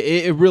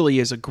it really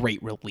is a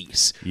great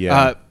release.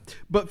 Yeah.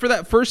 But for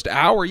that first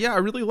hour, I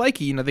really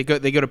like it. They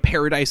go to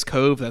Paradise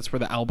Cove. That's where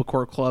the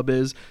Albacore Club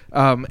is,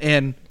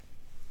 and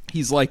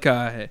he's like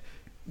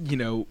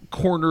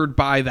cornered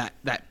by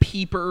that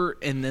peeper,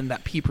 and then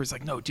that peeper's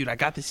like, no, dude, I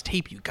got this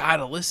tape you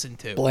gotta listen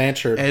to.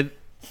 Blanchard. And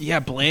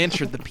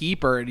Blanchard the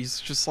peeper, and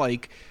he's just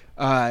like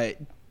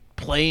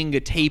playing a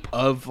tape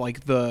of like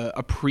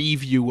a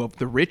preview of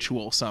The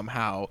Ritual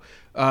somehow.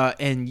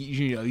 And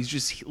he's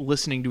just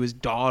listening to his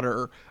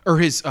daughter or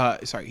he's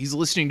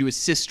listening to his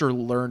sister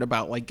learn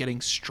about like getting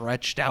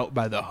stretched out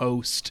by the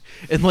host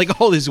and like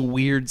all this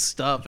weird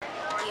stuff.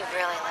 You've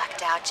really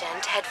lucked out,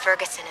 Jen. Ted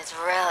Ferguson is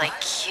really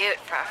cute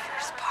for a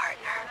first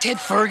partner. Ted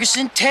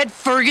Ferguson? Ted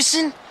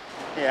Ferguson?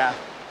 Yeah,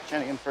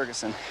 Jennigan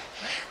Ferguson.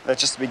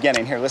 That's just the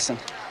beginning. Here, listen.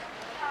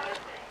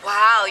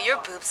 Wow, your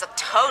boobs look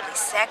totally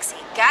sexy.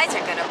 Guys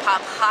are gonna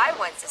pop high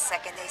ones the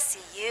second they see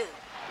you.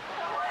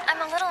 I'm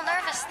I'm a little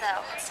nervous,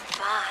 though. It's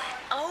fun.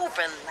 Oh,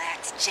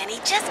 relax, Jenny.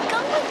 Just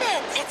go with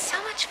it. It's so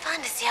much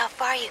fun to see how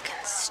far you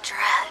can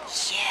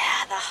stretch.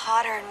 Yeah, the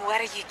hotter and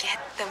wetter you get,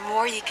 the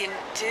more you can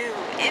do.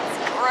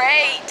 It's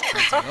great.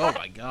 Oh,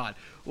 my God.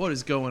 What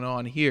is going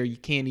on here? You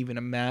can't even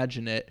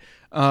imagine it.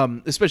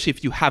 Especially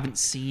if you haven't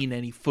seen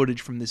any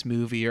footage from this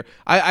movie. Or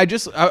I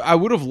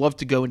would have loved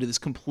to go into this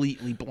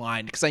completely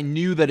blind because I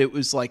knew that it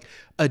was like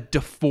a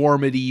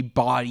deformity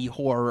body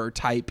horror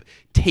type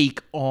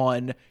take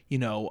on,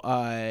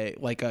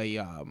 like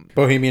a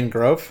Bohemian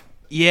Grove.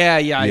 Yeah.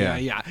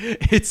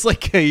 It's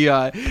like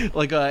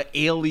a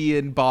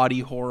alien body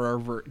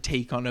horror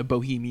take on a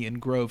Bohemian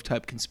Grove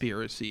type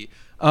conspiracy.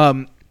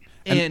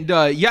 And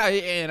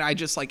I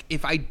just like,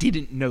 if I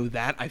didn't know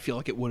that, I feel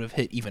like it would have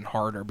hit even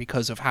harder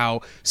because of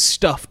how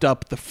stuffed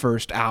up the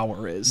first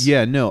hour is.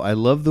 Yeah, no, I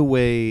love the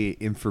way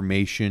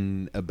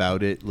information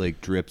about it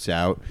like drips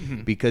out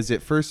because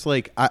at first,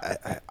 like,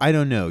 I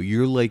don't know,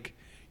 you're like,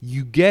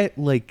 you get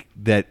like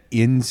that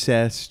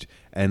incest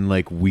and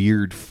like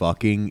weird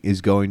fucking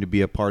is going to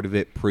be a part of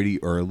it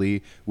pretty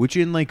early, which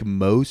in like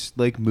most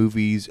like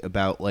movies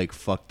about like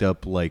fucked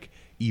up like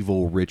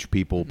evil rich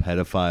people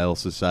pedophile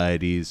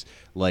societies,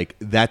 like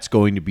that's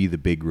going to be the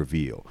big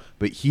reveal.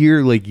 But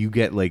here, like, you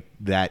get like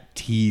that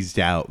teased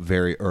out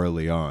very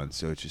early on,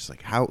 so it's just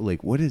like, how,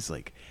 like, what is,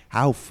 like,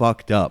 how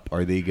fucked up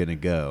are they gonna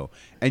go?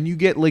 And you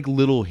get like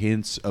little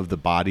hints of the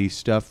body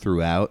stuff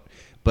throughout,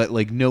 but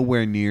like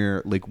nowhere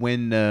near like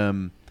when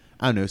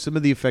I don't know, some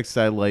of the effects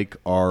that I like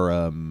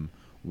are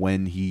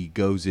when he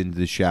goes into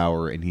the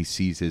shower and he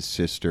sees his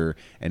sister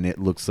and it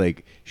looks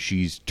like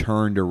she's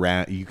turned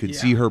around. You can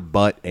see her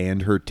butt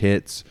and her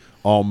tits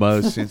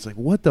almost. And it's like,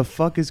 what the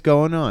fuck is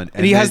going on?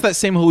 And he has that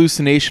same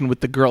hallucination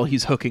with the girl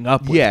he's hooking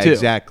up with, yeah, too.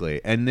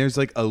 Exactly. And there's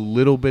like a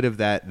little bit of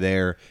that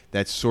there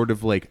that's sort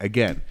of like,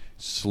 again,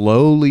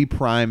 slowly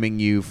priming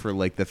you for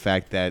like the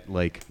fact that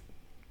like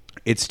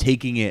it's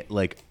taking it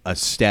like a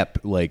step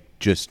like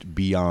just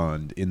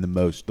beyond in the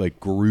most like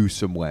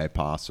gruesome way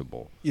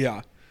possible.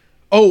 Yeah.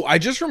 Oh, I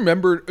just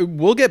remembered.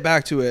 We'll get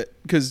back to it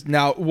because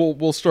now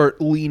we'll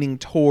start leaning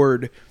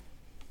toward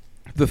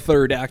the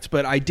third act.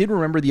 But I did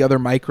remember the other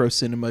micro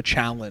cinema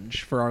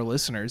challenge for our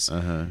listeners.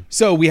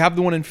 So we have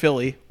the one in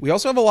Philly. We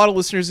also have a lot of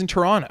listeners in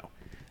Toronto.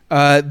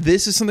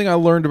 This is something I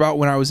learned about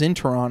when I was in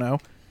Toronto.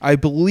 I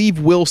believe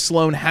Will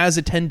Sloan has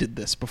attended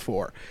this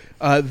before.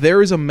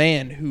 There is a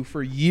man who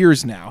for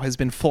years now has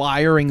been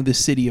flyering the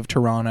city of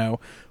Toronto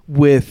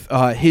with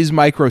his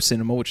micro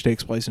cinema, which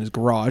takes place in his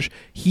garage.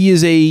 He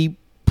is a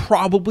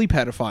probably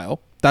pedophile.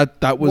 That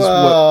was what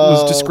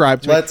was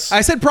described to me.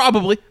 I said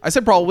probably,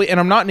 and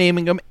I'm not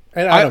naming him.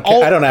 And I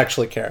don't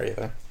actually care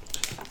either.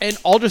 And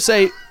I'll just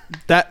say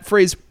that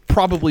phrase,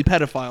 probably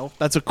pedophile,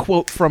 that's a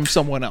quote from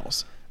someone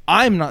else.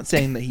 I'm not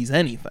saying that he's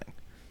anything.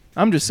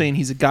 I'm just saying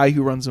he's a guy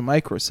who runs a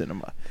micro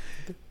cinema.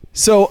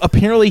 So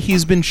apparently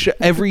he's been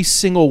every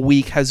single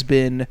week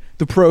the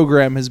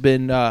program has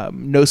been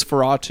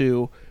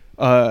Nosferatu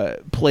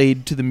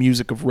played to the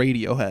music of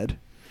Radiohead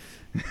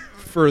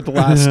for the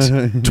last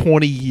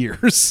 20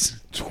 years.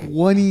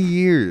 20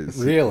 years.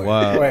 Really?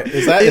 Wow. Wait,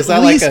 is that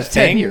like a 10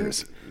 thing?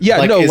 years? Yeah,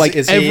 like, no, like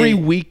every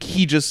week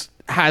he just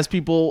has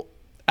people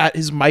at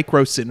his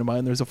micro cinema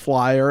and there's a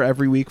flyer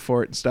every week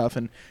for it and stuff,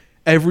 and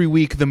every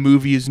week the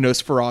movie is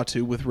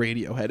Nosferatu with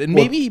Radiohead. And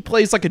maybe he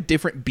plays like a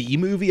different B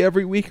movie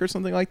every week or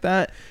something like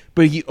that,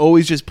 but he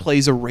always just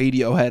plays a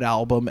Radiohead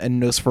album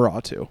and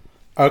Nosferatu.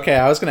 Okay,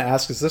 I was going to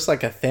ask, is this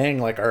like a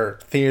thing? Like, are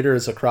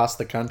theaters across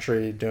the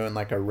country doing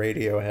like a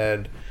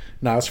Radiohead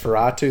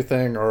Nosferatu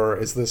thing, or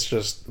is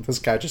this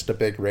guy just a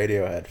big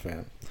Radiohead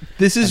fan?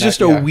 This is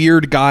just a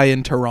weird guy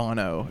in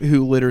Toronto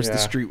who litters the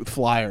street with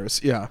flyers.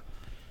 Yeah.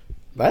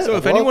 So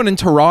if anyone in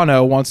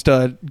Toronto wants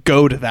to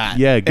go to that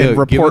and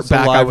report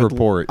back, I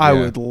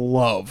would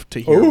love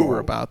to hear more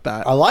about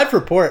that. A live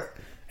report.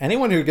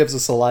 Anyone who gives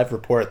us a live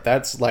report,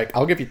 that's like,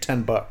 I'll give you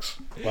 $10.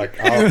 Like,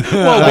 whoa.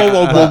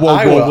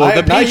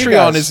 The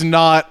Patreon is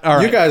not all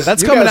right. You guys,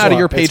 that's coming out of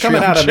your Patreon. It's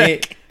coming out of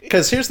me.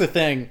 Because here's the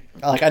thing.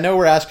 Like, I know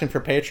we're asking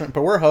for Patreon,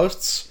 but we're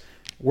hosts.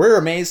 We're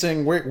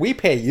amazing. We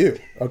pay you.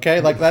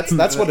 Okay, like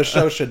that's what a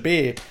show should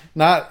be.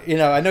 Not,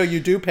 I know you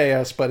do pay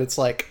us, but it's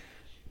like,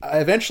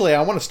 eventually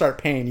I want to start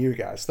paying you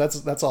guys.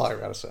 That's all I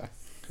gotta say.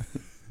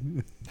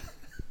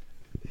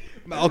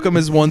 Malcolm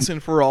is once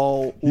and for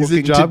all. He's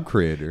a job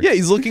creator. Yeah,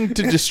 he's looking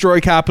to destroy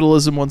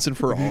capitalism once and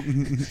for all.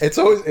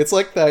 It's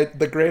like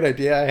the great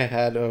idea I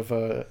had of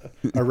a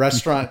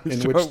restaurant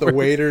in which the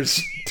waiters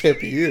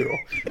tip you,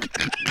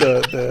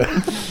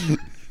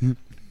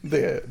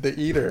 the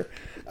eater.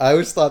 I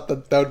always thought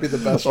that would be the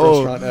best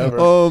restaurant ever.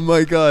 Oh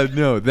my God,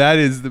 no, that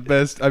is the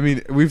best. I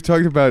mean, we've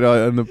talked about it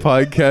on the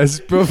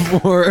podcast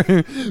before,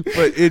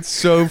 but it's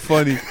so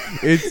funny.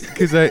 It's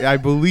because I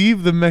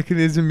believe the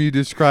mechanism you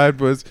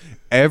described was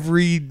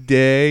every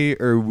day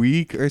or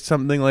week or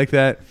something like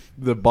that,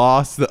 the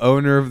boss, the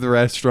owner of the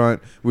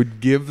restaurant, would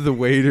give the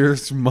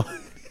waiters money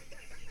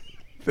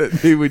that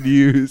they would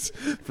use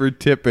for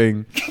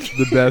tipping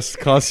the best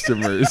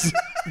customers.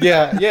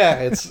 Yeah.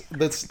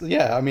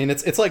 I mean,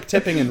 it's like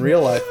tipping in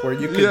real life where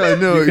you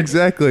could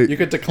exactly. You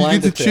could decline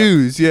you get to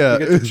choose. Yeah, you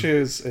get to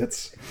choose.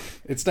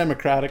 It's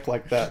democratic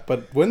like that.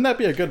 But wouldn't that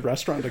be a good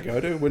restaurant to go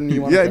to? Wouldn't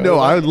you want? Yeah, to go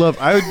I would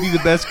be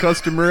the best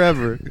customer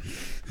ever.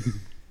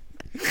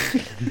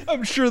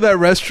 I'm sure that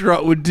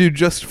restaurant would do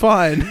just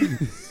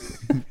fine.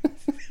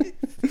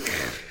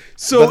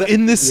 So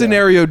in this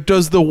scenario,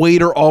 does the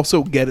waiter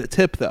also get a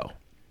tip though?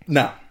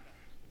 No.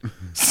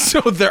 So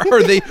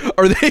are they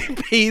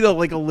paid a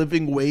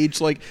living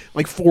wage like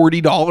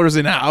 $40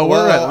 an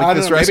hour at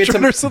this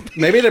restaurant or something?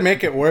 Maybe to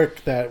make it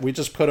work, that we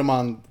just put them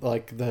on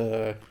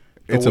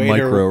it's a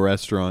micro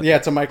restaurant. Yeah,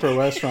 it's a micro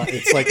restaurant.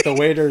 It's like the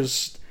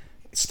waiters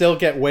still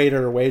get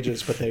waiter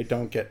wages, but they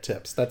don't get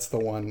tips. That's the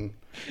one.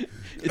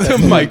 It's a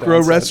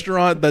micro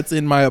restaurant that's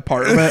in my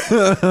apartment,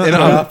 and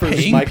I'm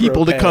paying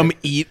people to come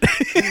eat.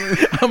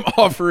 I'm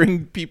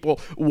offering people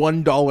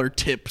 $1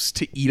 tips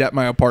to eat at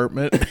my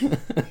apartment.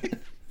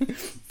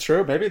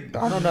 True, maybe.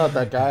 I don't know.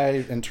 That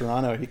guy in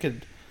Toronto, he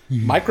could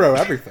micro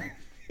everything.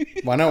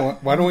 Why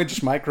don't we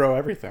just micro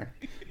everything?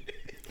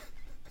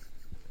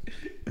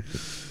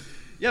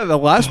 Yeah, the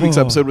last week's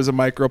episode was a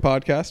micro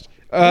podcast.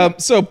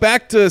 So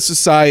back to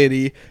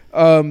Society.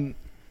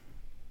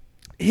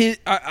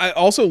 I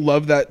also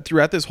love that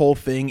throughout this whole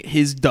thing,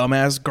 his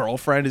dumbass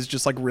girlfriend is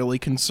just really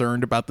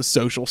concerned about the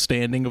social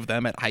standing of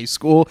them at high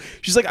school.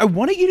 She's like, I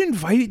want to get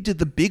invited to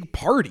the big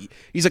party.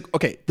 He's like,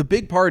 okay, the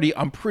big party,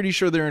 I'm pretty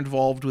sure they're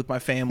involved with my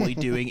family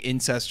doing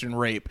incest and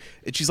rape.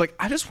 And she's like,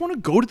 I just want to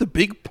go to the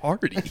big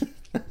party.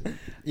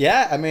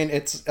 Yeah, I mean,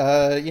 it's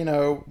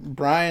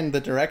Brian, the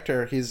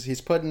director,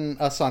 he's putting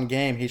us on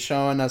game. He's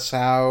showing us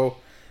how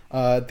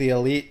the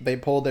elite, they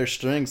pull their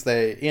strings.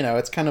 They,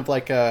 it's kind of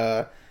like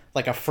a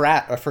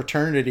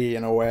fraternity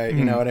in a way.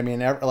 You know what I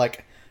mean?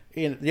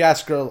 You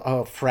ask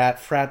girl,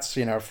 frats,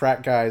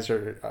 frat guys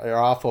are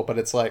awful, but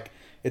it's like,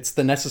 it's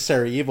the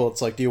necessary evil.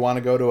 It's like, do you want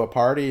to go to a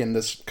party in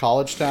this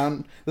college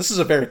town? This is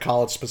a very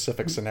college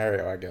specific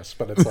scenario, I guess,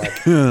 but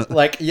it's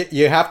like,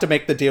 you have to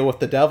make the deal with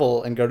the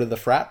devil and go to the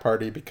frat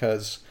party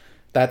because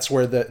that's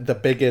where the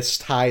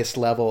biggest, highest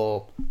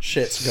level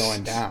shit's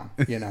going down,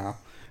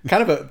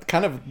 Kind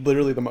of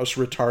literally the most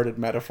retarded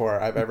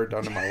metaphor I've ever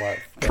done in my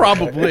life.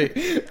 Probably.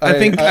 I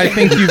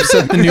think you've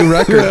set the new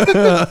record.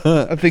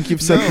 I think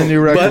you've set the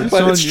new record.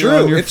 But it's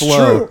true. It's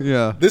true.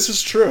 Yeah. This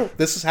is true.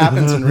 This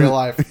happens in real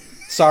life.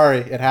 Sorry,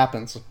 it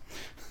happens.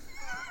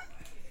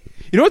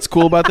 You know what's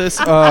cool about this?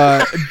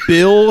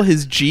 Bill,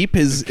 his Jeep,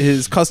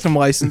 his custom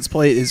license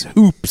plate is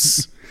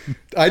Hoops.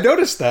 I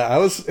noticed that.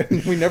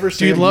 We never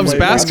see him. Dude loves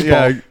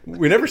basketball. Yeah,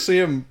 we never see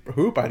him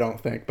hoop, I don't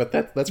think, but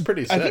that's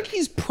pretty sick. I think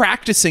he's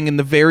practicing in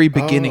the very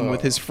beginning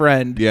with his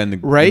friend. Yeah, in the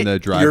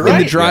driveway. You're right.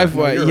 In the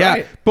driveway, yeah.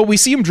 Right. But we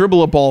see him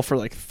dribble a ball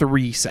for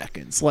 3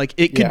 seconds.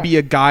 It could be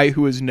a guy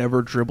who has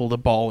never dribbled a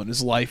ball in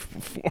his life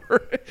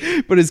before.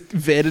 But his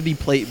vanity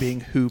plate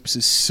being Hoops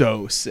is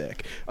so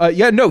sick.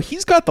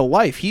 He's got the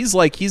life. He's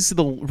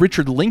the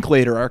Richard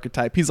Linklater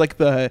archetype. He's like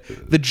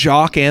the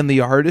jock and the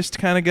artist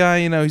kind of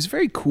guy. He's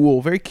very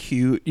cool, very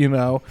cute. He's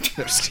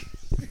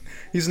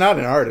not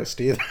an artist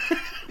either.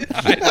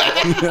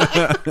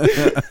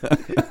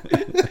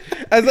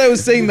 As I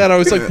was saying that, I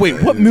was like,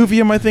 wait, what movie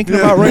am I thinking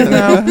about right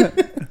now?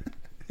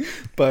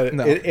 But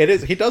no. It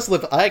is. He does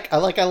live. I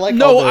like.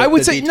 No, all the, I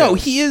would the say details. no.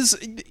 He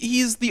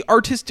is the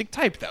artistic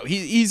type though.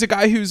 He's a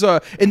guy who's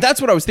and that's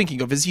what I was thinking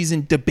of. Is he's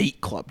in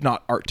debate club,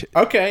 not art.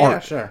 Okay, art.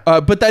 Yeah,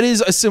 sure. But that is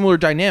a similar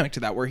dynamic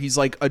to that, where he's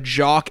like a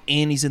jock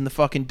and he's in the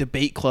fucking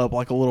debate club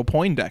like a little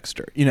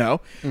Poindexter.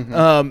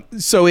 Mm-hmm.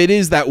 So it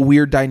is that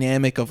weird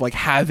dynamic of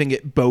having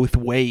it both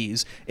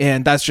ways,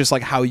 and that's just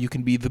how you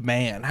can be the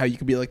man, how you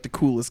can be the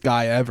coolest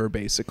guy ever,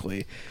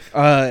 basically.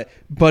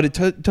 But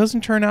it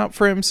doesn't turn out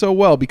for him so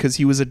well because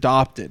he was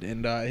adopted,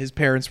 and his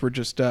parents were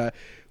just,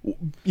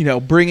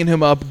 bringing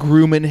him up,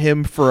 grooming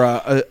him for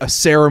a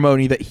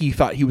ceremony that he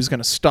thought he was going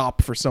to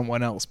stop for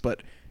someone else,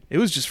 but it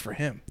was just for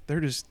him. They're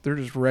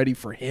just ready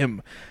for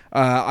him.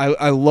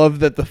 I love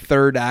that the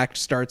third act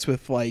starts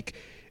with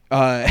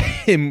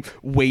him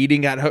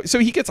waiting at home. So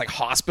he gets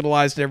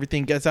hospitalized and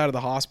everything, gets out of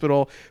the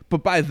hospital.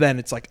 But by then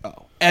it's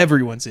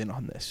everyone's in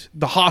on this.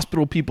 The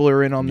hospital people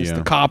are in on this. Yeah.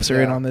 The cops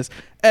are in on this.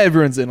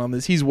 Everyone's in on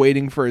this. He's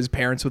waiting for his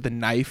parents with a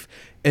knife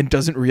and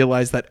doesn't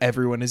realize that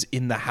everyone is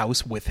in the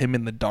house with him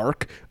in the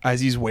dark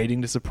as he's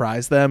waiting to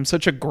surprise them.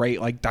 Such a great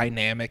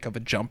dynamic of a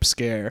jump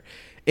scare.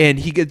 And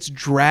he gets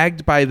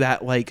dragged by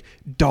that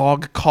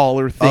dog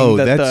collar thing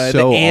that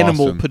the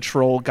animal awesome.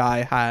 Patrol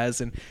guy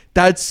has, and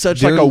that's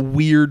such a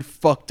weird,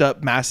 fucked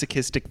up,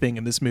 masochistic thing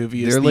in this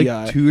movie.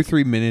 They're 2 or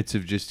 3 minutes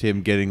of just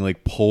him getting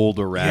pulled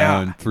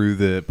around through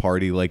the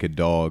party like a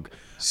dog.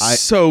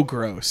 So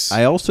gross.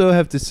 I also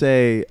have to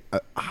say,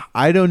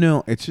 I don't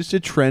know. It's just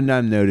a trend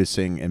I'm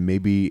noticing, and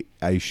maybe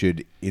I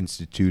should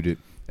institute it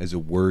as a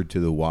word to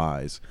the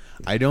wise.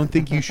 I don't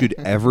think you should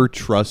ever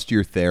trust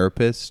your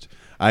therapist.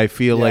 I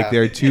feel like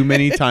there are too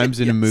many times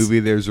in a movie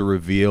there's a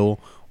reveal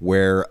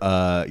where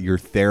your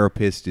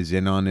therapist is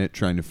in on it,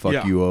 trying to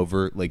fuck you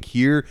over.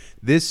 Here,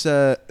 this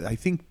I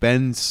think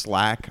Ben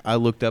Slack I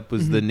looked up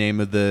was the name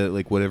of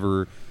the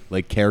whatever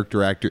like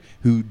character actor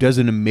who does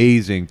an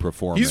amazing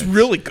performance. He's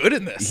really good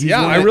in this.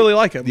 I really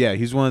like him. Yeah,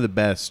 he's one of the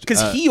best.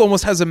 Because he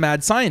almost has a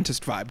mad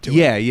scientist vibe to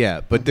him.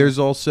 Yeah. But there's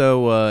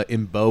also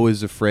in Beau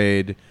is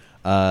Afraid.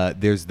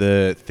 There's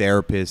the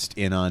therapist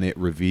in on it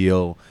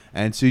reveal,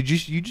 and so you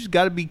just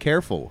got to be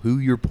careful who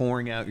you're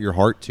pouring out your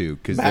heart to,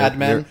 because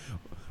madmen.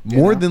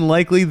 More than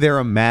likely, they're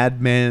a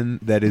madman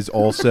that is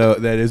also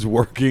that is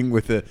working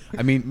with a.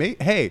 I mean,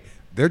 hey,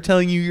 they're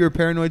telling you you're a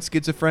paranoid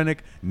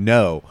schizophrenic.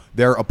 No,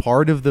 they're a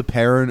part of the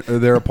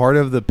they're a part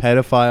of the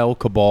pedophile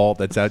cabal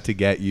that's out to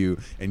get you,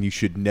 and you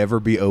should never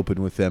be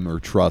open with them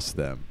or trust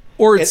them.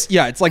 Or it's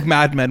like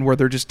Mad Men where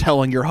they're just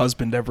telling your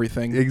husband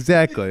everything.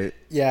 Exactly.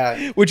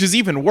 Yeah. Which is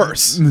even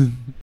worse.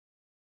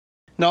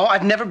 No,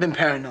 I've never been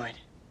paranoid.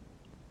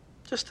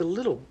 Just a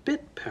little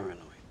bit paranoid,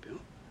 Bill.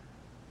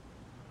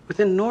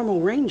 Within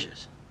normal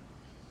ranges.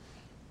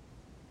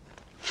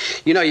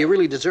 You know, you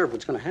really deserve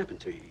what's going to happen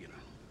to you, you know.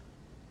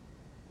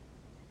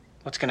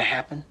 What's going to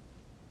happen?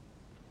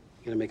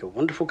 You're going to make a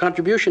wonderful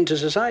contribution to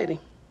society.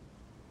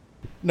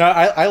 No,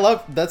 I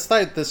love that's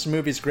why this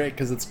movie's great,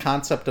 because its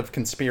concept of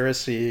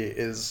conspiracy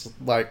is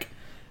like,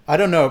 I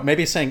don't know,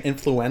 maybe saying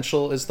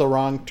influential is the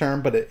wrong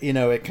term, but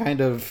it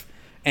kind of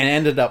and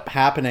ended up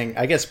happening,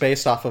 I guess,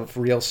 based off of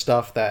real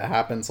stuff that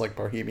happens, like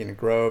Bohemian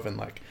Grove and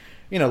like,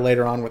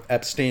 later on with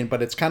Epstein.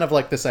 But it's kind of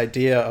like this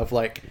idea of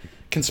like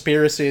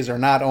conspiracies are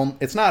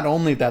it's not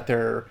only that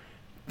they're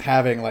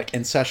having like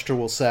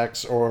incestual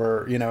sex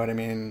or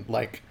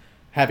like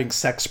having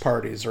sex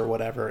parties or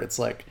whatever. It's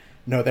like,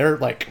 no, they're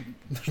like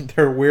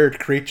they're weird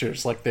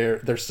creatures, like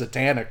they're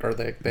satanic, or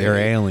they're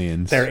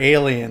aliens. They're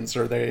aliens,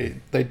 or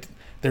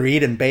they're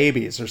eating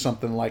babies or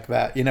something like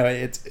that.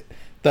 It's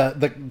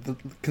the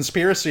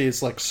conspiracy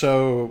is like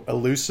so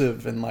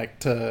elusive, and like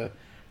to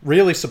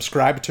really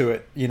subscribe to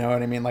it, you know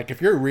what I mean? Like if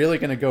you're really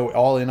going to go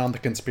all in on the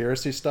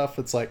conspiracy stuff,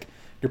 it's like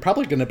you're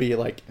probably going to be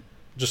like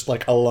just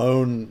like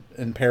alone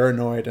and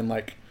paranoid and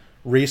like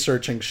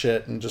researching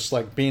shit and just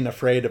like being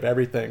afraid of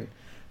everything.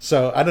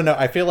 So I don't know,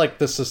 I feel like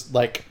this is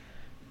like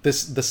the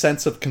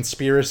sense of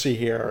conspiracy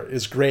here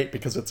is great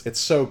because it's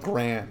so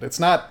grand. It's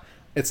not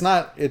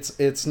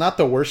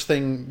the worst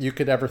thing you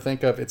could ever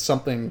think of. It's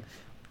something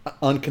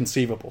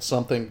unconceivable,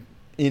 something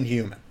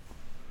inhuman.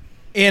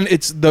 And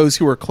it's those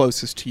who are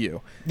closest to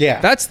you.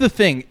 Yeah. That's the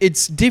thing.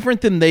 It's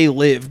different than They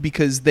Live,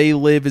 because They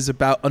Live is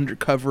about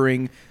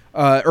uncovering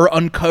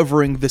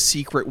the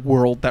secret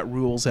world that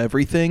rules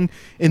everything.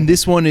 And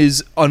this one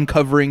is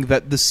uncovering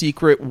that the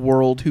secret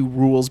world who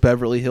rules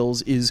Beverly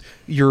Hills is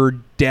your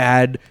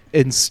dad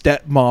and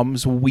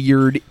stepmom's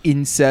weird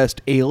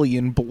incest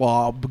alien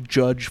blob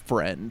judge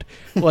friend.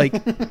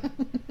 Like,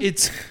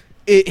 it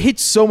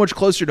hits so much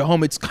closer to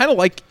home. It's kind of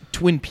like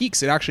Twin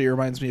Peaks. It actually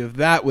reminds me of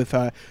that with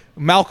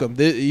Malcolm.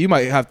 You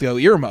might have to go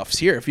earmuffs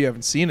here if you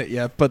haven't seen it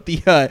yet. But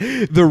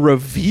the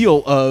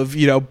reveal of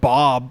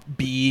Bob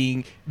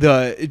being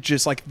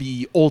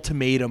the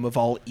ultimatum of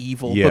all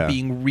evil, but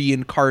being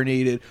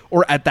reincarnated,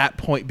 or at that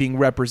point being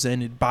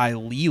represented by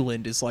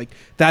Leland, is like,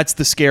 that's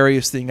the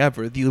scariest thing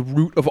ever. The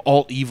root of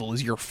all evil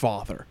is your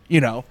father.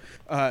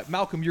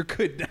 Malcolm, you're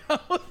good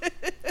now.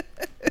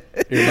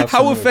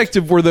 How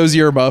effective were those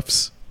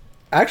earmuffs?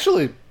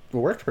 Actually, it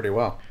worked pretty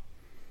well.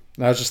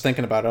 I was just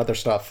thinking about other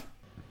stuff.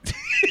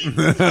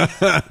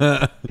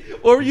 What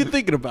were you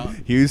thinking about?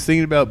 He was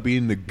thinking about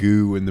being the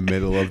goo in the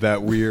middle of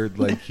that weird,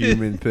 like,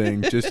 human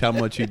thing. Just how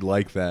much he'd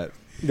like that.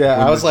 Yeah,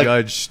 when I was the like,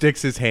 judge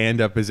sticks his hand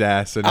up his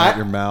ass and out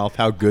your mouth.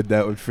 How good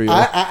that would feel.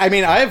 I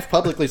mean, I have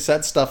publicly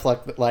said stuff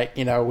like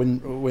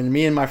when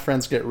me and my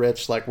friends get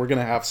rich, like we're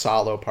gonna have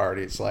solo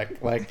parties,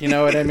 like you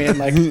know what I mean?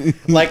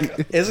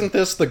 Like isn't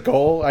this the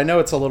goal? I know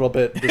it's a little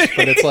bit,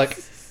 but it's like,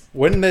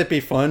 wouldn't it be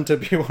fun to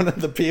be one of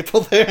the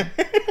people there?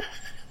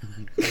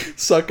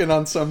 Sucking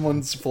on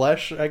someone's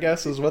flesh, I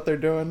guess, is what they're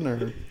doing.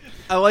 Or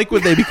I like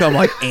when they become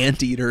like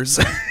anteaters.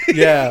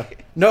 Yeah.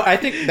 No, I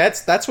think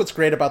that's what's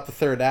great about the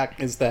third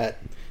act, is that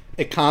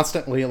it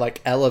constantly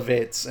like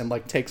elevates and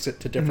like takes it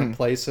to different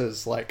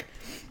places. Like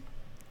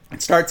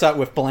it starts out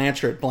with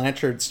Blanchard.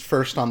 Blanchard's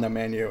first on the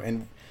menu,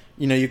 and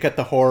you get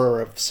the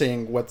horror of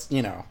seeing what's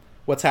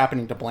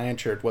happening to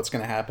Blanchard, what's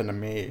going to happen to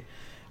me.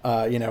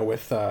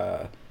 With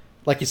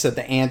like you said,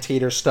 the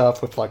anteater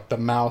stuff with like the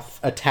mouth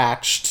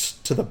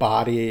attached to the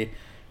body,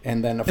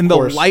 and then of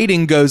course the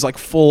lighting goes like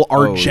full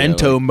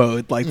Argento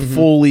mode, like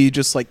fully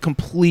just like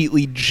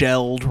completely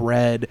gelled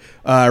red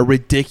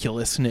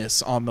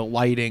ridiculousness on the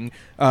lighting,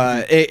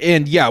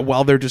 and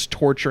while they're just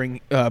torturing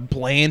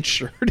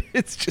Blanchard,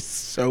 it's just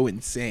so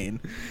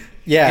insane.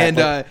 Yeah,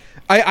 and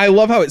I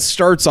love how it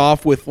starts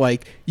off with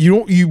like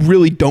you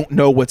really don't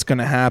know what's going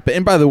to happen.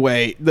 And by the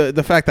way,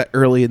 the fact that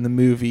early in the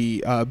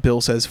movie Bill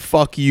says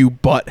 "fuck you,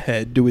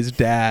 butthead" to his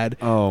dad.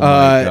 Oh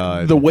my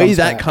God! The way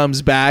that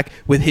comes back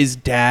with his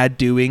dad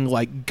doing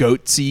like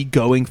goatsy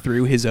going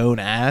through his own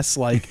ass,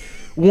 like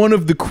one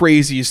of the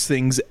craziest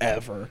things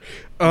ever.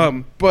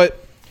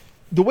 But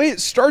the way it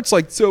starts,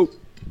 like, so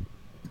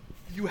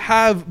you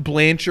have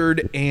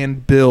Blanchard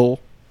and Bill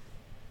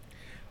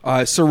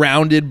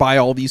surrounded by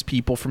all these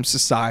people from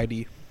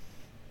society,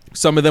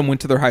 some of them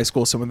went to their high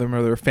school, some of them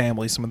are their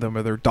family, some of them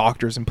are their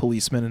doctors and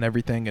policemen and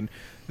everything, and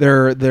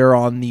they're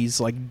on these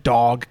like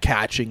dog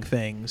catching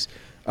things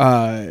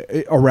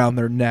around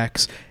their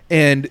necks,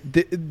 and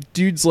the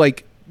dude's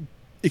like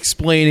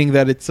explaining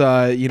that it's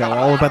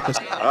all about this.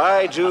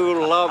 I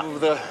do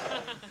love the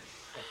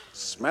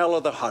smell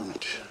of the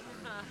hunt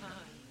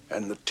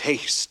and the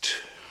taste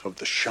of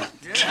the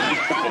shunt.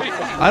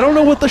 I don't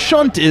know what the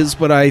shunt is,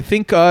 but I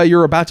think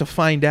you're about to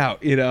find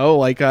out.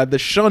 The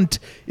shunt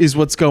is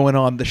what's going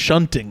on. The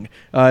shunting,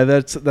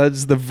 that's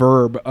the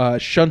verb.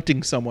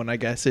 Shunting someone, I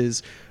guess,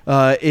 is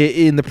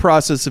in the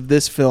process of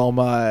this film.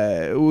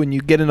 When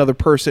you get another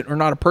person, or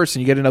not a person,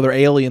 you get another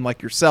alien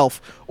like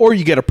yourself, or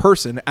you get a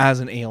person as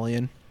an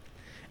alien.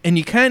 And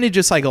you kind of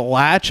just like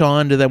latch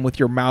onto them with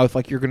your mouth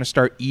like you're going to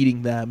start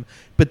eating them.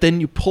 But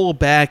then you pull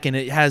back and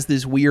it has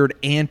this weird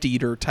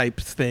anteater type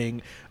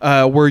thing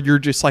where you're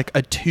just like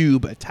a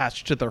tube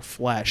attached to their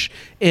flesh.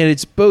 And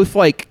it's both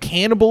like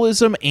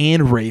cannibalism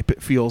and rape,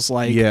 it feels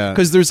like. Yeah.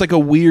 Because there's like a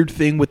weird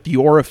thing with the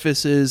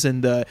orifices,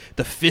 and the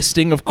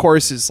fisting, of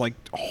course, is like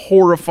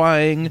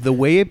horrifying. The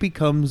way it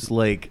becomes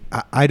like,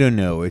 I don't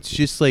know. It's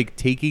just like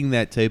taking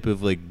that type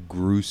of like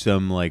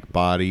gruesome like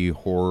body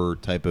horror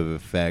type of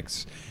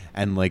effects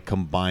and like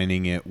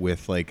combining it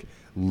with like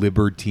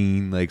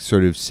libertine like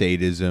sort of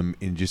sadism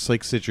in just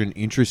like such an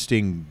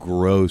interesting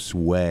gross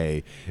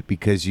way,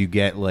 because you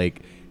get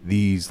like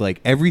these like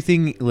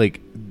everything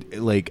like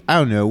I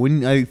don't know,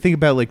 when I think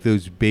about like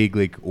those big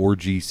like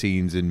orgy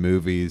scenes in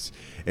movies,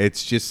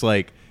 it's just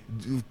like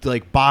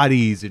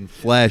bodies and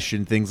flesh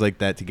and things like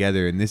that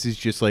together, and this is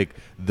just like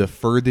the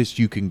furthest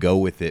you can go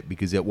with it,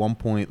 because at one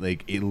point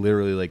like it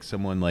literally like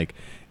someone like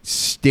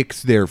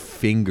sticks their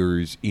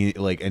fingers in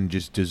like and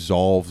just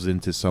dissolves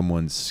into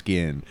someone's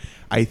skin.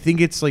 I think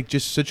it's like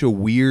just such a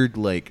weird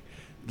like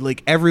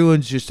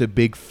everyone's just a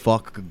big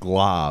fuck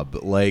glob.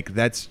 Like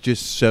that's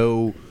just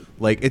so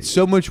like it's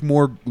so much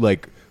more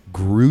like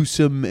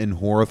gruesome and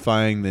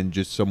horrifying than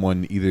just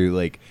someone either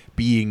like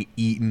being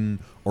eaten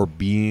or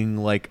being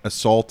like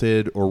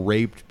assaulted or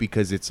raped,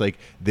 because it's like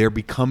they're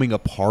becoming a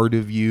part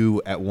of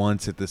you at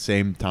once at the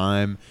same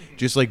time,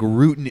 just like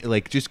rooting,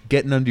 like just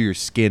getting under your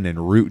skin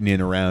and rooting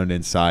in around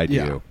inside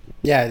you.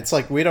 Yeah, it's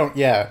like we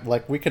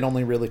can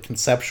only really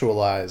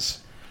conceptualize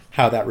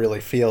how that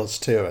really feels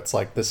too. It's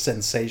like the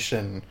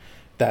sensation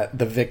that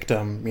the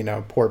victim,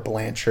 poor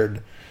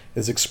Blanchard,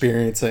 is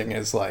experiencing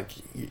is like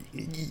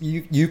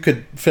you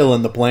could fill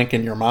in the blank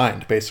in your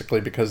mind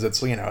basically, because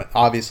it's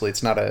obviously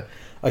it's not a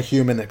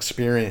human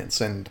experience.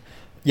 And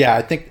yeah,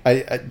 I think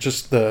I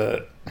just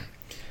the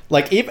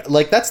like even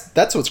like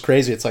that's what's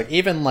crazy. It's like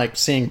even like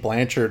seeing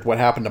Blanchard, what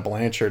happened to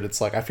Blanchard, it's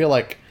like I feel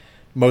like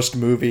most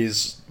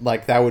movies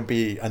like that would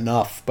be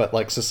enough, but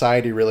like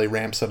society really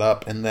ramps it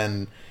up, and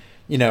then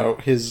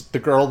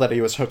the girl that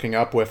he was hooking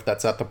up with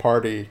that's at the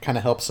party kind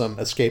of helps him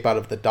escape out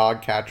of the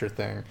dog catcher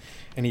thing.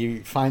 And he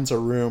finds a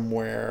room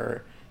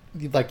where,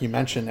 like you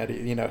mentioned,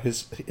 Eddie,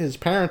 his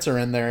parents are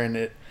in there, and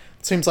it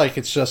seems like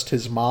it's just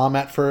his mom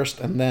at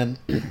first, and then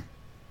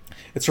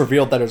it's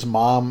revealed that his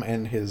mom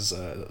and his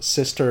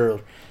sister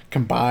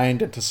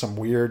combined into some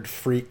weird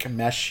freak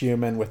mesh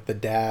human with the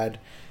dad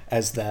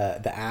as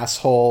the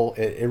asshole.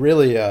 It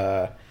really,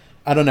 I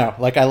don't know.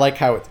 Like I like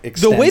how it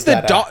extends the way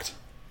the dog.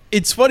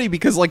 It's funny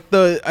because like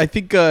I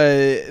think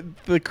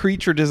the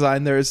creature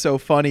design there is so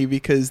funny,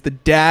 because the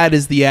dad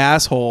is the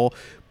asshole,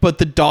 but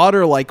the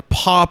daughter like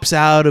pops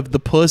out of the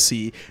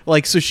pussy,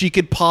 like so she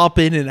could pop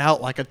in and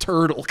out like a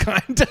turtle,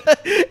 kind of.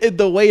 And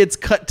the way it's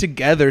cut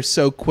together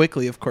so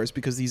quickly, of course,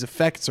 because these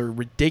effects are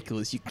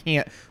ridiculous. You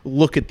can't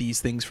look at these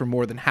things for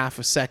more than half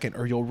a second,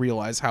 or you'll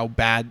realize how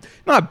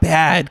not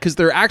bad, because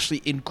they're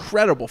actually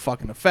incredible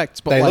fucking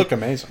effects. But they look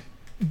amazing.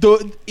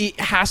 It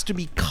has to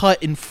be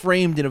cut and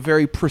framed in a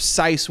very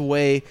precise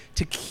way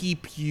to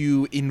keep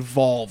you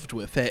involved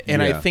with it.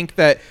 And I think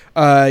that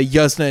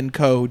Yuzna and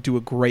Co. do a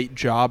great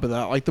job of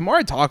that. Like, the more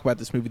I talk about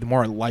this movie, the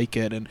more I like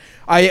it. And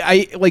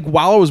I like,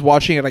 while I was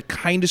watching it, I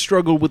kind of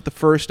struggled with the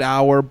first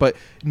hour, but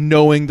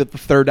knowing that the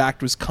third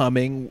act was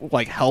coming,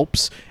 like,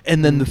 helps.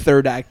 And then the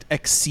third act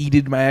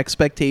exceeded my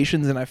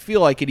expectations. And I feel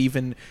like it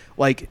even,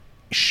 like,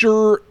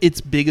 sure, its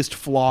biggest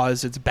flaw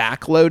is its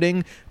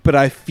backloading, but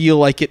I feel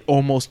like it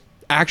almost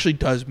actually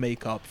does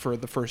make up for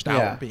the first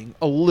hour being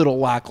a little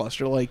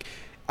lackluster. Like,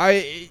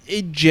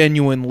 it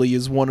genuinely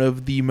is one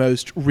of the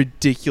most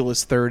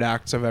ridiculous third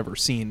acts I've ever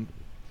seen.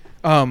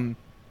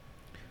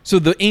 So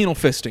the anal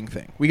fisting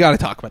thing, we got to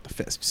talk about the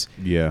fists.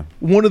 Yeah.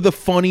 One of the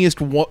funniest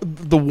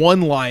the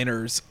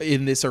one-liners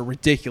in this are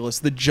ridiculous.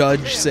 The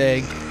judge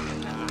saying,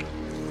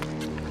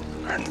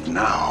 "And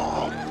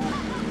now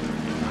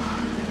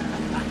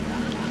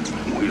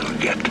we'll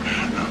get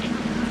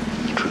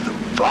to the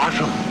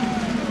bottom."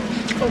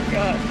 Oh,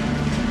 God.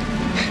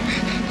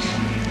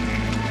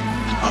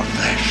 Of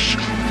this.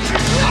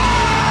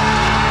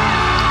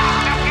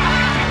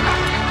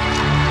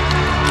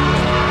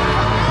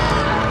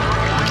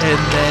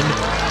 And then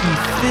he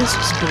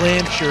fists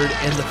Blanchard,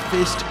 and the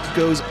fist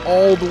goes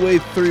all the way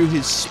through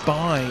his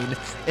spine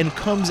and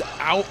comes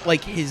out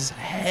like his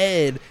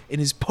head and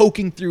is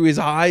poking through his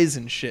eyes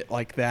and shit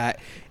like that.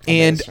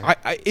 Amazing.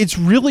 And it's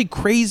really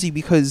crazy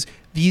because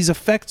these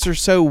effects are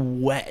so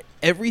wet.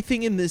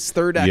 Everything in this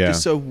third act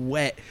is so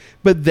wet.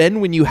 But then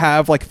when you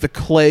have like the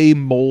clay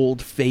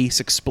mold face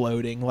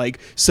exploding, like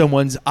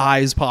someone's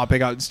eyes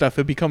popping out and stuff,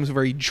 it becomes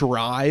very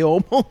dry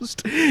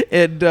almost.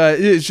 And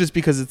it's just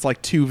because it's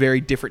like two very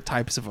different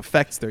types of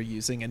effects they're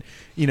using. And,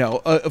 you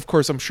know, of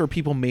course, I'm sure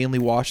people mainly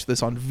watch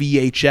this on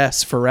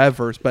VHS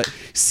forever, but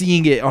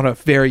seeing it on a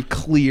very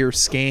clear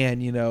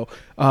scan, you know,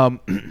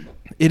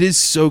 it is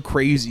so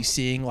crazy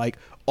seeing like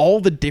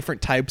all the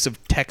different types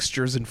of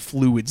textures and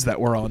fluids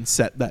that were on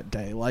set that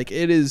day. Like,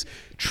 it is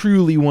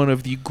truly one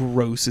of the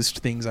grossest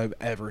things I've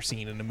ever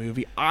seen in a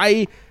movie.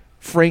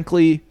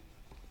 Frankly,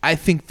 I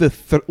think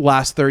the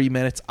last 30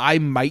 minutes, I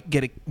might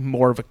get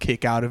more of a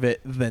kick out of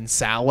it than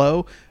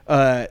Salò.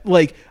 I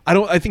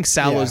think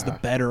Sallow's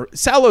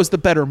the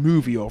better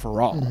movie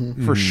overall,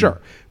 for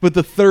sure. But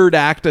the third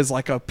act is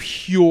like a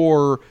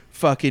pure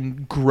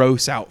fucking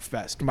gross out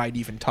fest, might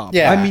even top.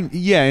 Yeah, I mean,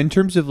 yeah, in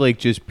terms of like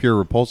just pure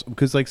repulsion,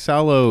 because like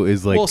Salò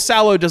is like, well,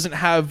 Salò doesn't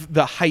have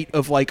the height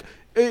of like,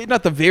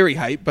 not the very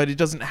height, but it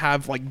doesn't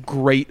have like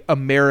great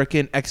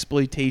American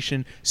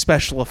exploitation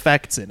special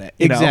effects in it.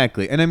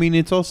 Exactly. And I mean,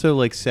 it's also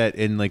like set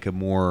in like a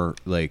more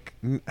like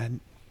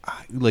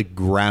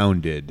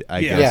grounded,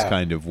 I guess,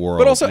 kind of world.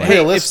 But also, like,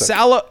 hey, if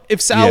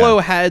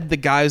Salò had the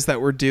guys that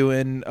were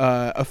doing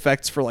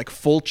effects for like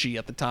Fulci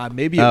at the time,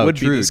 maybe it would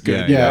be this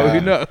good. Yeah.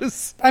 Who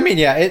knows? I mean,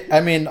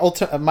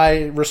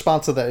 my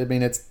response to that, I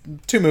mean, it's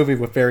two movies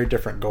with very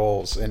different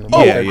goals. And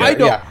I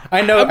know.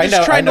 I'm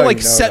just trying to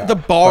like set the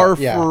bar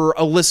for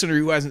a listener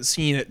who hasn't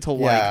seen it to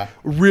like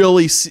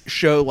really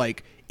show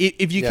like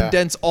if you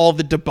condense all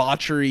the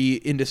debauchery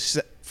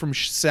from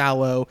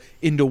Salò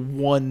into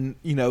one,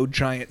 you know,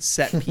 giant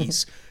set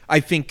piece. I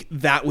think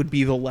that would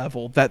be the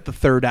level that the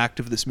third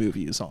act of this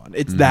movie is on.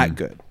 It's that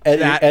good.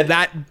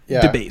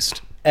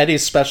 Debased.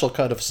 Eddie's special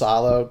cut of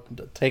Salò,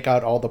 take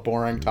out all the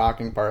boring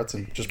talking parts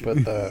and just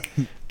put the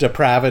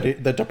depravity.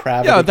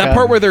 Yeah, that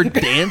part where they're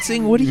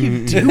dancing. What are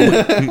you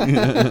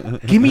doing?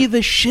 Give me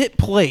the shit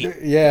plate.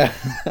 Yeah.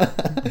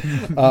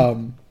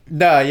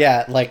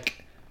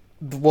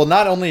 Well,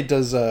 not only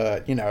does,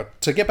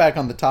 to get back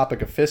on the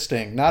topic of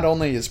fisting, not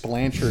only is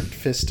Blanchard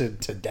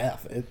fisted to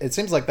death, it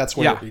seems like that's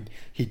where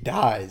he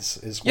dies.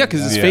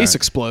 Because his face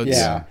explodes.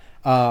 Yeah.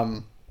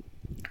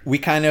 We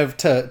kind of,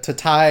 to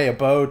tie a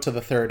bow to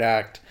the third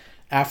act,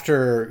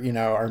 after, you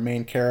know, our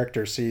main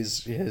character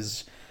sees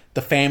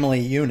the family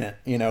unit,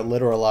 you know,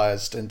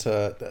 literalized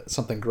into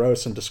something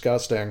gross and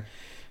disgusting,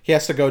 he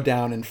has to go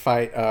down and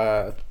fight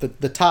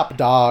the top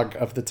dog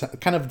of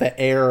kind of the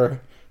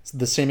heir,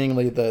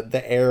 seemingly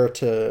the heir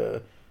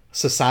to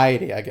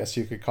society, I guess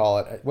you could call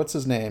it. What's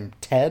his name?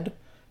 Ted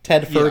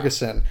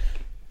Ferguson. Yeah.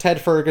 Ted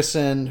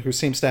Ferguson, who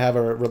seems to have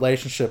a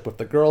relationship with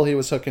the girl he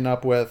was hooking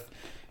up with.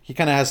 He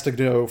kind of has to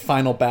do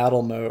final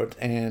battle mode,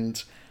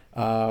 and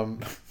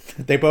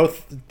they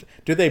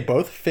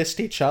both fist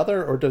each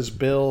other, or does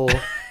Bill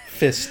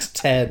fist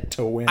Ted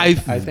to win? I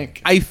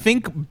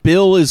think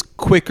Bill is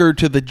quicker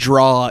to the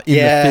draw in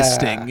the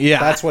fisting. Yeah,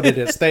 that's what it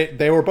is.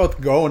 They were both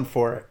going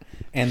for it.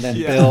 And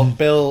then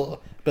Bill,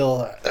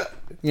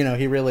 you know,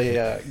 he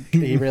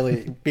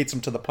really beats him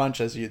to the punch,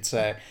 as you'd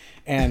say.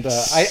 And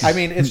I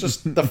mean, it's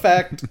just the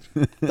fact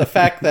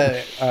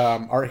that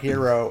our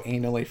hero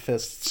anally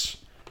fists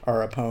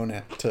our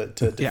opponent to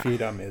defeat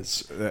him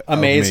is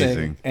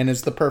amazing, and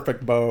is the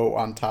perfect bow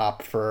on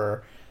top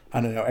for, I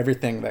don't know,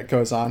 everything that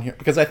goes on here.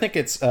 Because I think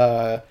it's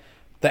the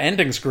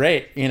ending's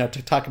great. You know,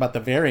 to talk about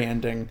the very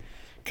ending,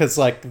 because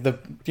like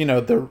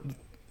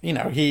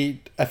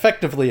he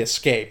effectively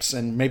escapes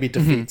and maybe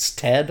defeats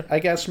Ted, I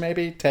guess.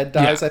 Maybe Ted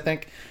dies, I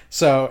think.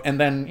 So, and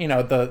then, you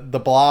know, the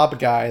blob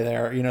guy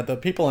there, you know, the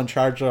people in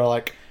charge are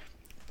like,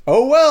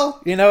 oh,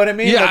 well, you know what I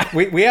mean? Yeah.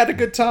 Like, we had a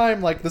good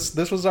time. Like,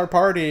 this was our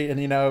party.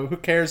 And, you know, who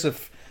cares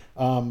if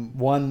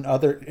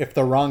if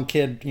the wrong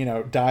kid, you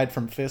know, died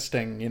from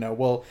fisting, you know,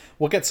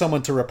 we'll get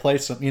someone to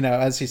replace him. You know,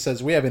 as he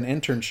says, we have an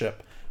internship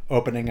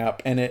opening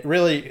up, and it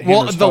really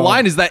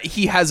line is that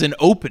he has an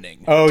opening.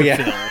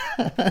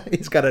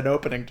 He's got an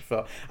opening to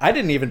fill. I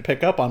didn't even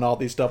pick up on all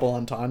these double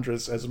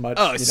entendres as much.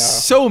 You know.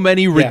 So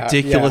many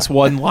ridiculous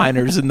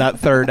one-liners in that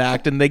third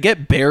act, and they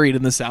get buried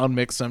in the sound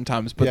mix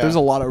sometimes, but there's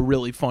a lot of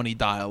really funny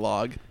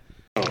dialogue.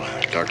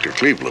 Dr.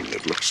 Cleveland,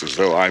 it looks as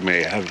though I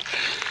may have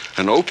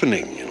an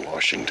opening in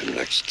Washington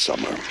next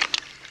summer.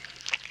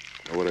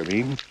 Know what I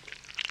mean?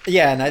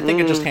 Yeah, and I think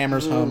it just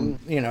hammers home,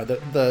 you know,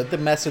 the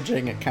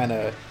messaging. It kind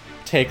of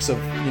takes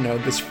of, you know,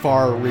 this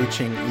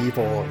far-reaching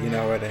evil, you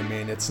know what I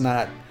mean? It's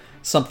not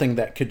something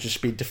that could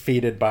just be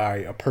defeated by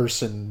a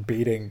person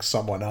beating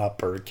someone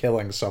up or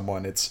killing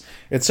someone. It's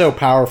so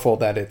powerful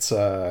that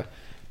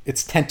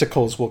its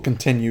tentacles will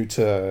continue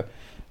to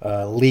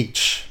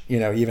leech, you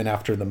know, even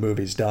after the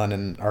movie's done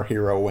and our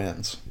hero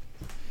wins.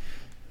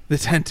 The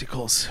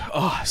tentacles,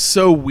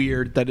 so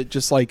weird that it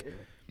just like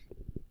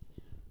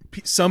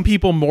some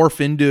people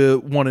morph into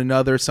one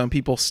another. Some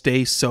people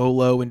stay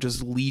solo and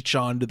just leech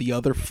onto the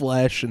other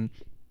flesh, and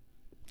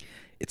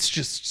it's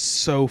just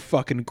so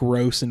fucking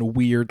gross and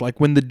weird. Like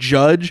when the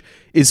judge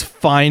is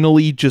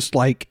finally just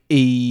like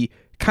a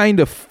kind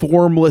of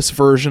formless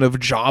version of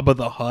Jabba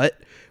the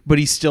Hutt, but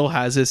he still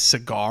has his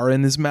cigar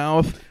in his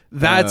mouth.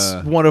 That's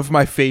one of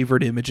my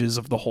favorite images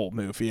of the whole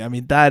movie. I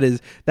mean,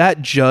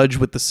 that judge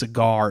with the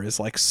cigar is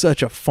like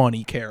such a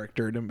funny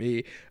character to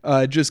me.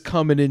 Just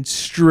coming in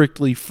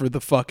strictly for the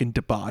fucking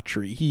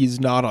debauchery. He's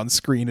not on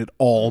screen at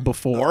all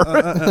before.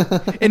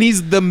 And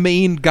he's the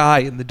main guy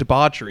in the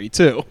debauchery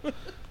too.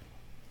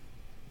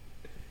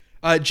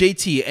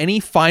 JT, any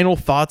final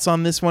thoughts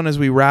on this one as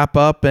we wrap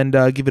up and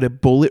give it a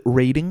bullet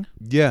rating?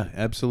 Yeah,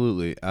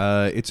 absolutely.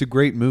 It's a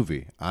great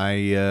movie.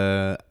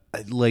 I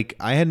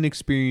had an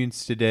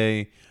experience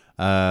today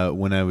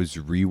when I was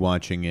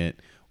rewatching it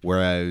where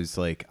I was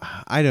like,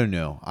 I don't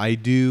know. I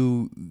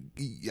feel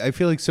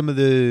like some of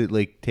the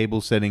like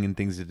table setting and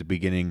things at the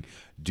beginning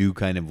do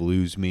kind of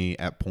lose me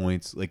at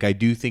points. Like I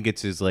do think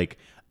it's as like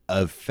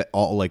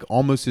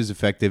almost as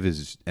effective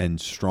as and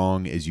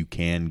strong as you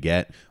can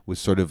get with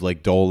sort of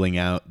like doling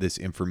out this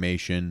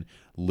information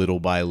little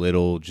by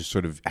little, just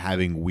sort of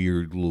having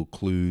weird little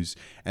clues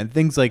and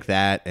things like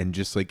that, and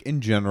just like in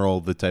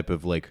general the type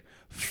of like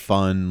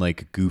fun,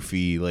 like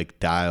goofy, like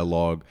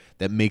dialogue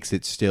that makes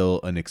it still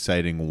an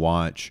exciting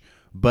watch.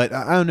 But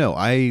I don't know,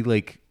 I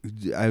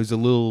was a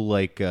little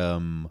like I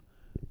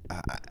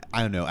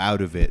don't know,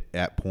 out of it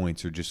at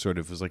points, or just sort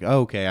of was like,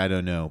 oh, okay, I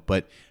don't know.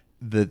 But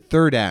the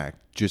third act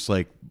just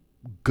like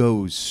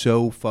goes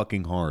so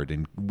fucking hard,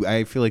 and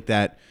I feel like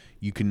that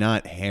you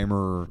cannot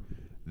hammer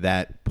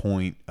that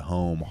point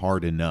home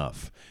hard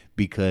enough,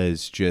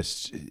 because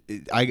just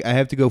I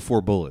have to go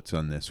 4 bullets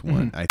on this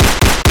one. I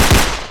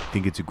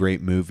think it's a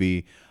great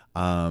movie.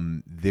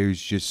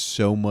 There's just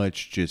so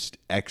much just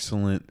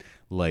excellent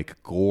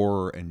like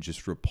gore and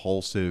just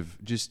repulsive,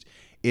 just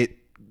it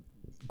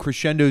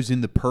crescendos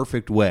in the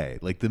perfect way.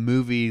 Like the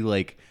movie,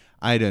 like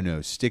I don't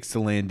know, sticks the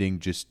landing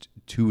just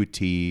to a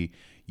T.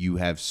 You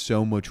have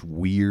so much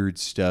weird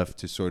stuff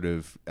to sort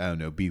of, I don't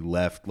know, be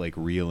left like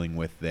reeling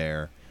with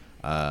there.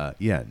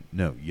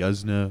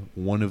 Yuzna,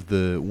 one of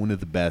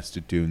the best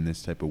at doing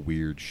this type of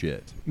weird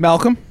shit.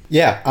 Malcolm?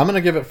 Yeah, I'm gonna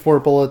give it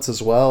 4 bullets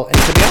as well. And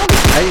to be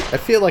honest, I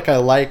feel like I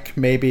like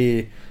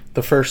maybe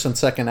the first and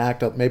second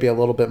act maybe a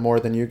little bit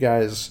more than you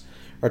guys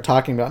are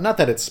talking about. Not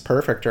that it's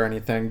perfect or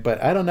anything,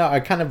 but I don't know.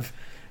 I kind of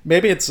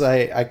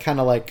I kind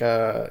of like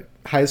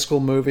high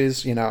school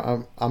movies. You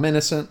know, I'm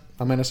innocent,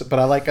 but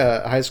I like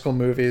high school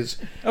movies.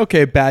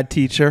 Okay, Bad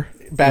Teacher.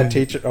 Bad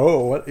Teacher.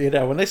 Oh, what, you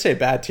know, when they say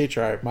Bad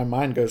Teacher, my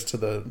mind goes to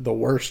the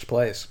worst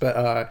place. But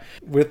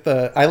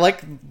I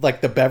like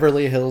the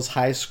Beverly Hills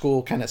high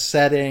school kind of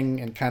setting,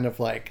 and kind of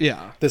like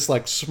this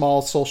like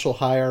small social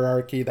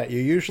hierarchy that you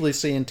usually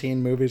see in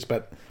teen movies,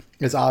 but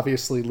is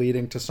obviously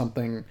leading to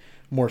something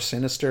more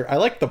sinister. I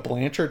like the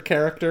Blanchard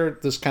character.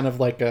 This kind of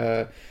like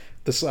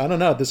this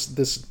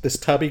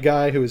tubby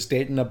guy who is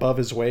dating above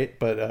his weight,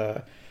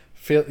 but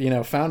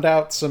found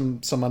out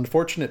some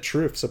unfortunate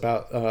truths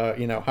about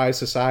high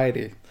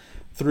society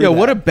through that.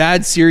 What a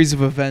bad series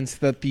of events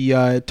that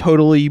the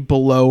totally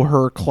below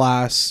her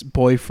class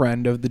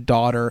boyfriend of the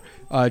daughter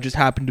just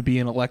happened to be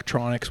an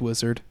electronics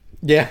wizard.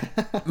 Yeah.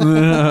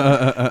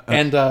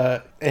 And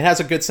it has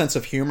a good sense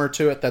of humor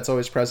to it that's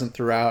always present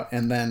throughout,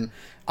 and then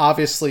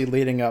obviously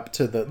leading up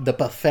to the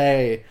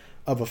buffet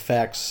of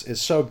effects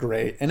is so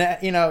great. And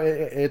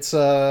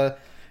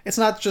it's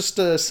not just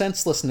a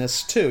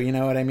senselessness too, you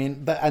know what I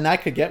mean? And I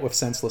could get with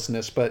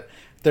senselessness, but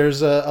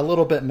there's a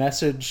little bit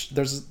message.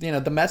 There's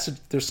the message.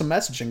 There's some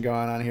messaging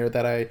going on here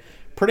that I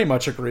pretty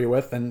much agree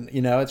with, and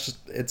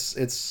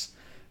it's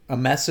a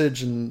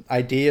message and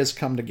ideas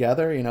come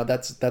together.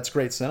 That's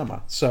great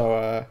cinema.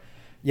 So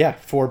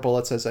 4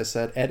 bullets, as I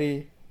said.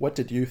 Eddie, what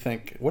do you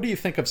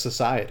think of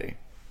Society?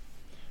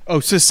 Oh,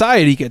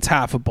 Society gets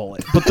half a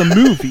bullet, but the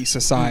movie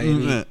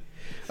Society.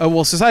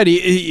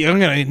 Society, I'm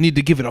going to need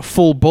to give it a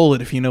full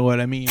bullet, if you know what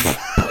I mean.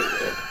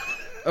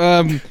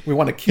 We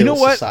want to kill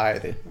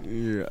society.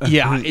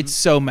 Yeah, it's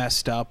so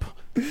messed up.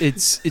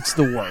 It's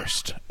the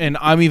worst. And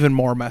I'm even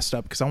more messed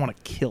up because I want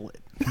to kill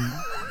it.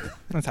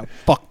 That's how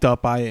fucked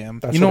up I am.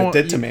 That's what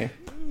it did to me.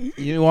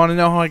 You want to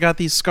know how I got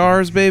these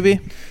scars, baby?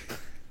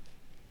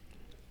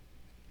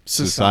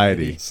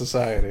 Society,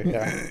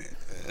 yeah.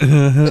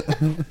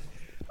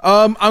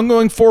 I'm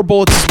going 4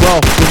 bullets as well.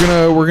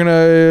 We're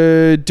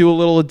gonna do a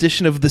little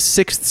edition of The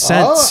Sixth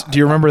Sense. Do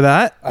you remember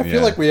that? I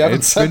feel like we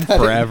haven't said that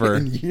forever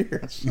in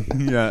years.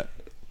 Yeah.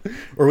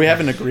 Or we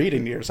haven't agreed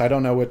in years. I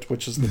don't know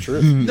which is the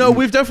truth. No,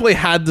 we've definitely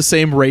had the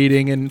same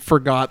rating and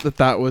forgot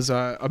that was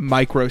a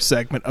micro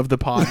segment of the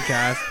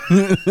podcast.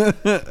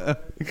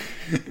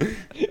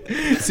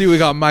 See, we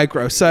got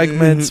micro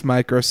segments,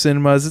 micro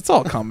cinemas. It's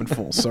all coming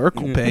full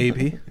circle,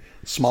 baby.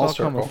 Small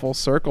circle. Full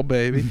circle,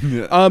 baby.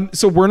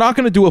 So we're not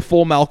going to do a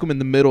full Malcolm in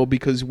the Middle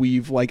because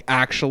we've like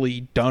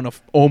actually done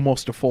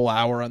almost a full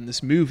hour on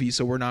this movie.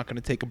 So we're not going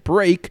to take a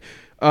break.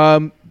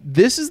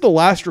 This is the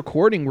last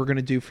recording we're going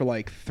to do for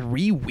like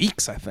 3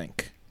 weeks, I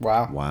think.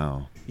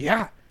 Wow.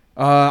 Yeah.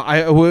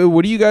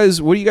 What do you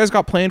guys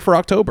got planned for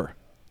October?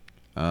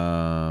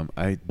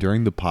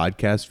 During the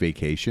podcast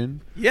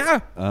vacation.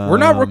 Yeah. We're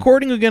not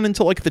recording again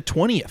until like the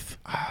 20th.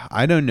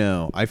 I don't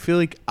know. I feel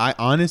like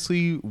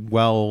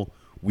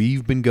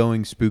we've been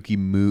going spooky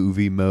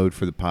movie mode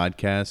for the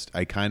podcast.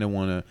 I kind of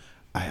want to.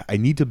 I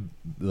need to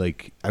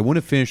I want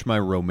to finish my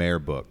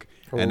Romare book,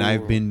 and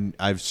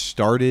I've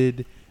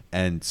started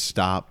and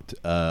stopped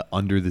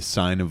Under the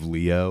Sign of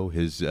Leo,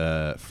 his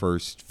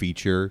first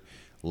feature,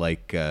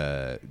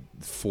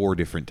 4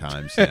 different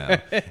times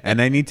now,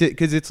 and I need to,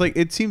 because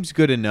it seems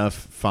good enough,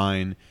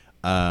 fine.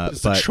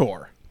 It's a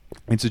chore.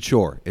 It's a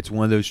chore. It's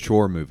one of those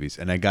chore movies,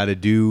 and I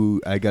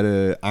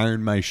gotta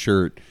iron my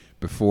shirt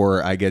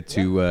before I get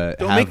to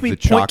Don't have make me the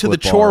point to the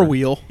chocolate chore bar.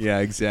 wheel. Yeah,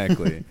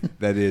 exactly.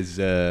 That is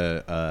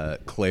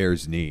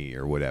Claire's knee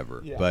or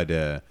whatever. Yeah. But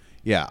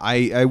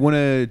I want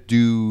to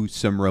do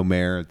some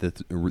Romare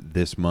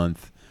this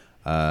month.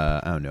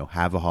 I don't know,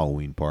 have a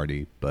Halloween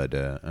party, but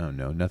I don't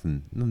know,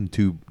 nothing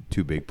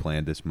too big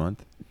planned this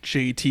month.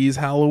 JT's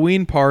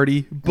Halloween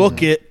party,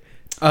 book it.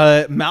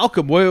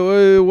 Malcolm,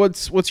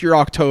 what's your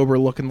October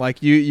looking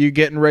like? You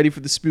getting ready for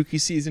the spooky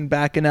season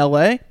back in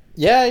LA?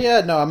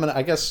 Yeah. No,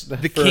 I guess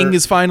the king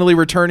is finally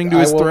returning to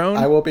his throne.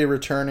 I will be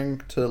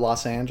returning to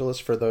Los Angeles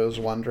for those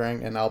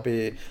wondering, and I'll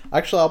be at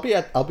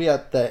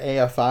the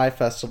AFI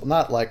festival.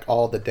 Not like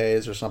all the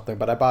days or something,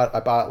 but I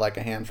bought like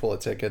a handful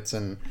of tickets,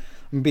 and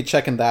I'm gonna be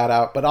checking that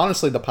out. But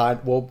honestly,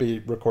 we'll be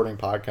recording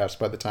podcasts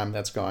by the time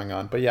that's going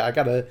on. But yeah, I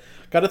gotta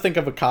think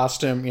of a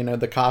costume.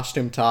 The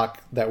costume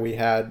talk that we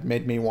had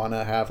made me want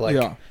to have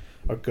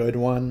a good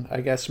one,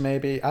 I guess.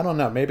 Maybe, I don't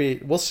know, maybe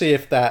we'll see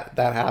if that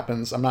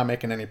happens. I'm not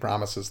making any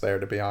promises there,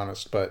 to be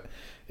honest, but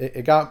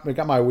it got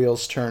my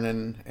wheels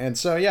turning. And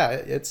so yeah,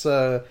 it's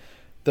the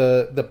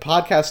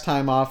podcast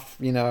time off,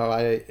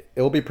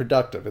 it'll be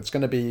productive. It's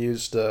going to be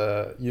used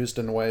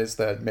in ways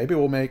that maybe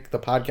will make the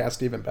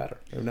podcast even better.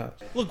 Who knows?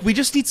 Look, we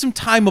just need some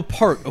time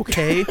apart,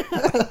 okay?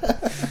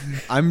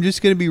 I'm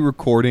just going to be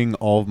recording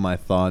all of my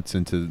thoughts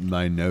into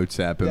my notes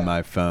app in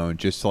my phone,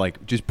 just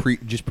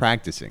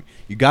practicing.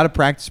 You got to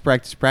practice.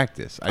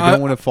 I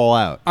don't want to fall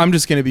out. I'm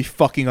just going to be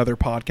fucking other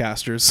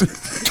podcasters.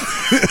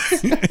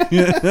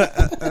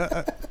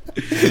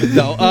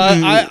 No,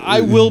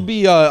 I will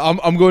be.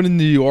 I'm going to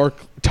New York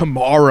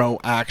tomorrow,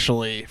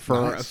 actually,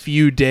 for a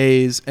few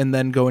days, and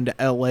then going to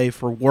LA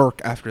for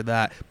work after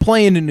that.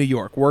 Playing in New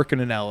York, working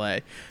in LA.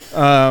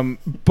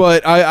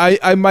 But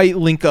I might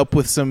link up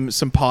with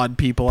some pod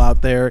people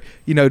out there.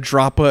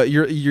 Drop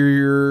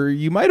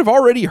you might have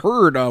already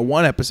heard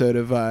one episode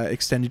of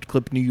Extended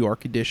Clip New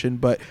York edition,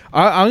 but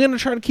I'm gonna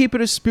try to keep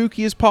it as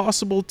spooky as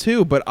possible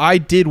too. But I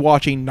did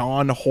watch a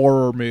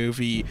non-horror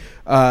movie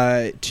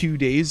 2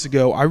 days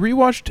ago. I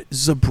rewatched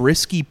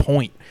Zabriskie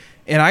Point.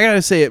 And I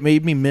gotta say, it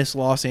made me miss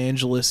Los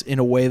Angeles in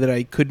a way that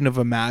I couldn't have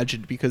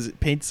imagined, because it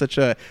paints such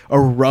a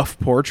rough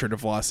portrait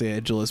of Los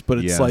Angeles. But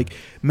it's like,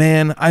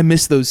 man, I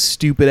miss those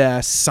stupid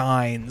ass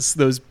signs,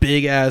 those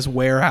big ass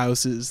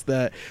warehouses,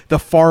 the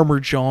Farmer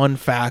John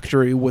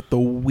factory with the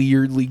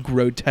weirdly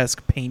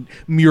grotesque paint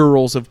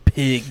murals of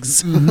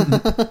pigs.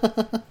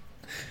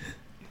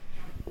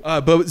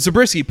 But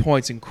Zabriskie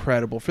Point's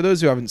incredible. For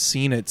those who haven't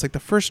seen it, it's like the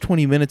first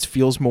 20 minutes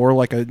feels more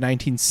like a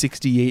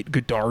 1968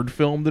 Godard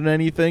film than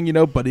anything,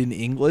 but in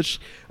English.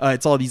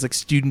 It's all these like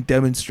student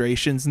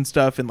demonstrations and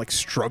stuff, and like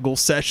struggle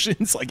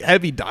sessions, like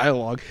heavy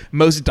dialogue.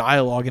 Most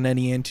dialogue in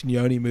any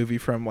Antonioni movie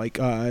from like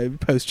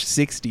post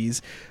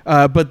 60s.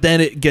 But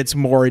then it gets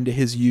more into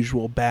his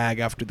usual bag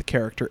after the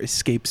character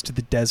escapes to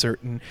the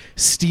desert and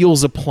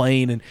steals a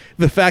plane. And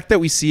the fact that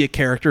we see a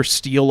character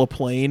steal a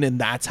plane and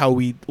that's how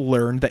we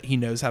learn that he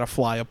knows how to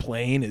fly a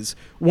plane is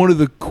one of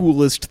the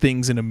coolest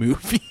things in a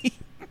movie.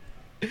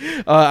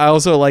 I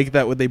also like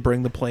that when they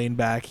bring the plane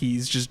back,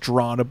 he's just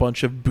drawn a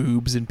bunch of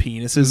boobs and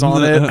penises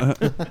on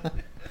it.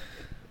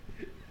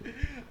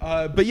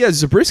 But yeah,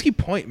 Zabriskie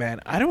Point, man,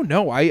 I don't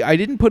know. I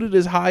didn't put it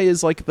as high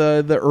as like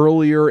the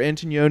earlier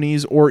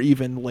Antonionis or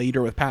even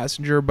later with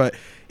Passenger, but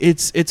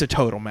it's a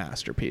total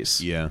masterpiece.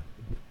 Yeah.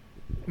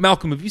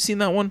 Malcolm, have you seen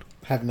that one?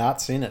 Have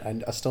not seen it.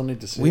 I still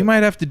need to see it. We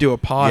might have to do a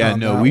pod on that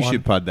one. Yeah, no, we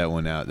should pod that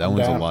one out. That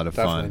one's a lot of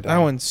fun. That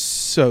one's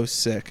so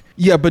sick.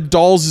 Yeah, but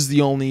Dolls is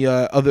the only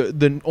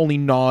only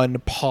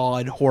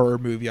non-pod horror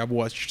movie I've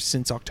watched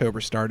since October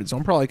started. So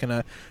I'm probably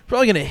gonna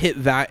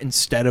hit that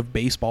instead of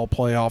baseball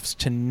playoffs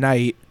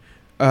tonight.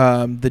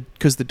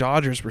 Because the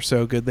Dodgers were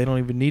so good, they don't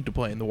even need to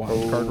play in the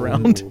wild card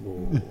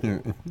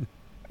round.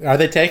 Are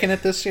they taking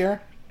it this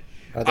year?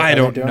 I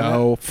don't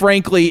know.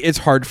 Frankly, it's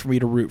hard for me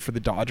to root for the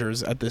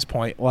Dodgers at this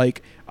point.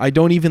 Like, I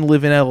don't even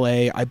live in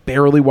LA. I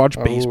barely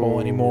watch baseball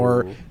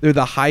anymore. They're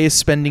the highest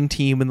spending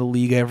team in the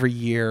league every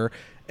year,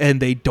 and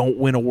they don't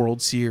win a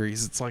World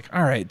Series. It's like,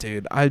 all right,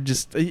 dude. I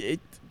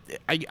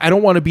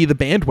don't want to be the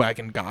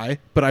bandwagon guy,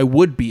 but I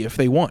would be if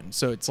they won.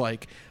 So it's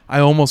like,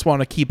 I almost want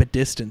to keep a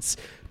distance.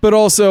 But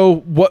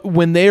also,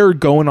 when they're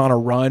going on a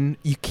run,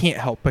 you can't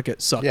help but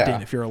get sucked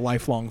in if you're a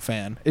lifelong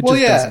fan.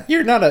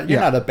 You're not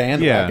a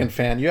bandwagon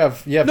fan. You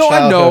have no, childhood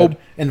I know.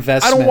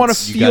 investments. I don't want to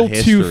feel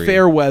too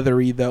fair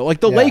weathery though. Like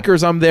the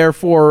Lakers, I'm there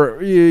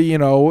for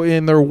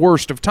in their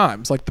worst of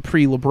times, like the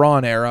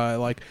pre-LeBron era,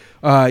 like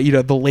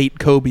the late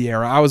Kobe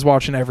era. I was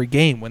watching every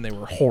game when they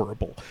were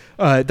horrible.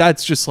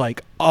 That's just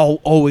like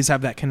I'll always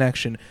have that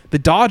connection. The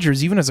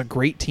Dodgers, even as a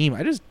great team,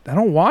 I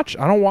don't watch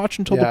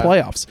until the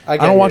playoffs. I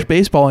don't watch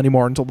baseball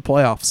anymore until the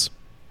playoffs.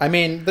 I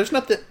mean, there's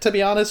nothing, to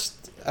be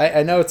honest.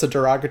 I know it's a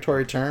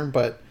derogatory term,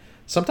 but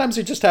sometimes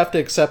you just have to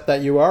accept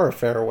that you are a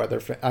fair weather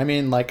fan. I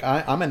mean, like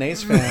I'm an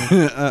A's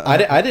fan.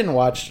 I didn't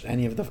watch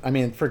any of the. I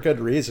mean, for good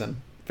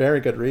reason.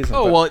 Very good reason.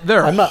 Oh, well,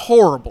 they're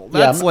horrible.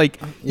 That's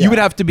you would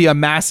have to be a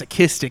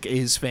masochistic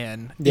A's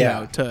fan,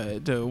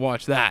 to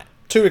watch that.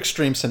 Two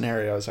extreme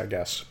scenarios, I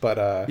guess.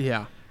 But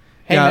yeah.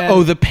 Hey,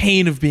 man. The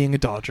pain of being a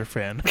Dodger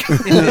fan. You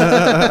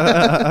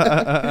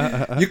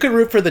can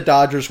root for the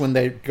Dodgers when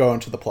they go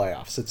into the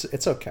playoffs.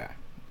 It's okay.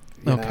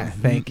 Okay,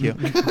 thank you.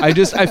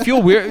 I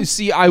feel weird.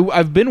 See,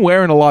 I've been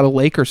wearing a lot of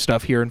Laker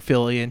stuff here in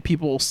Philly, and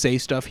people will say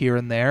stuff here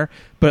and there,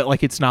 but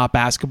like it's not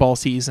basketball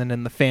season,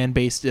 and the fan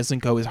base doesn't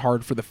go as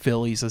hard for the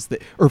Phillies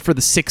or for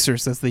the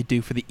Sixers as they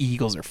do for the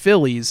Eagles or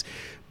Phillies.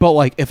 But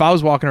like if I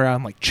was walking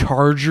around like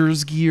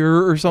Chargers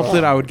gear or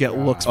something, I would get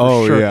looks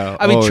for sure. Yeah.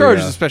 I mean,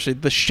 Chargers especially.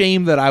 The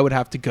shame that I would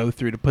have to go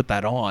through to put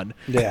that on.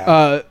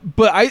 Yeah.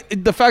 But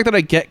the fact that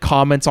I get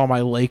comments on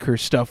my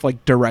Lakers stuff,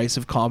 like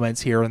derisive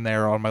comments here and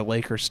there on my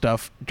Lakers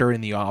stuff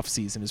during the off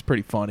season, is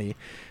pretty funny.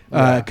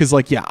 Because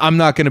I'm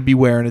not going to be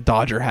wearing a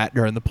Dodger hat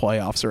during the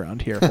playoffs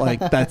around here. Like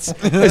that's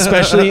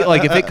especially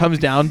like if it comes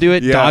down to it,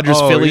 Dodgers,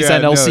 Phillies,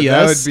 and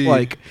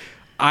LCS.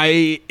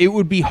 It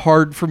would be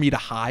hard for me to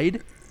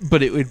hide.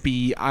 But it would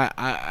be,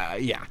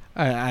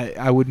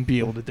 I wouldn't be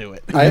able to do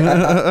it.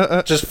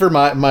 I just for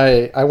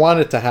I want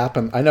it to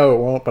happen. I know it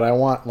won't, but I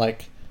want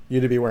like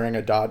you to be wearing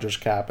a Dodgers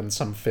cap and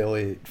some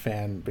Philly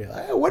fan be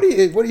like, hey, what are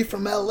you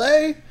from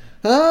LA?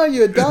 Huh?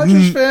 You a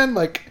Dodgers fan?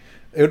 Like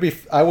it would be.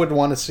 I would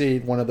want to see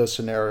one of those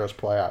scenarios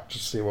play out,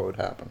 just see what would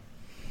happen.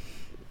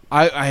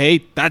 I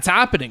hate that's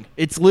happening.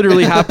 It's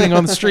literally happening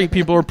on the street.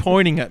 People are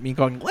pointing at me,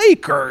 going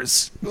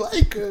Lakers.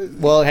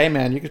 Well, hey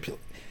man, you could be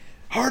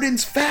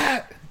Harden's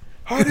fat.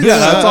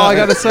 That's all I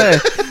gotta say.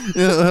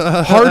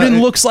 Harden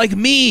looks like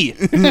me.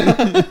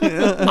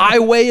 I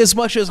weigh as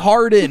much as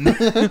Harden.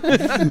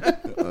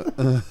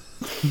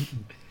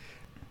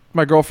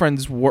 My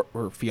girlfriend's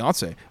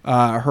fiance,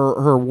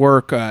 her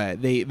work,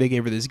 they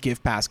gave her this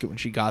gift basket when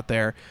she got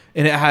there,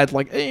 and it had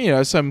like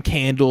some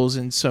candles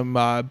and some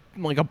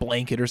like a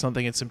blanket or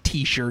something and some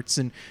T-shirts,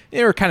 and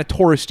they were kind of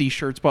touristy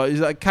shirts, but it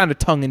was like kind of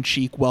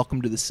tongue-in-cheek,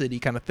 welcome to the city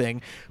kind of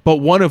thing. But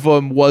one of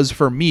them was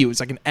for me. It was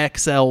like an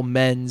XL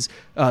men's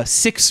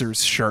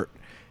Sixers shirt,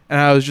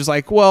 and I was just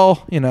like,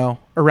 well,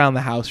 around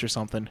the house or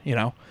something,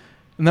 And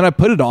then I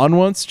put it on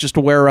once just to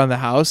wear around the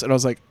house, and I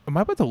was like, am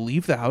I about to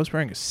leave the house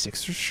wearing a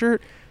Sixers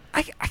shirt?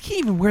 I can't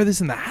even wear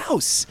this in the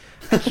house.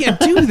 I can't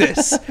do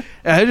this.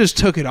 And I just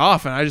took it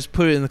off and I just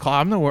put it in the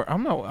closet.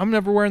 I'm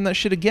never wearing that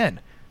shit again.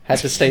 Had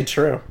to stay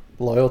true,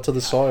 loyal to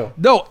the soil.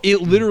 No, it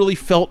literally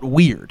felt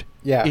weird.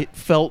 Yeah, it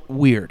felt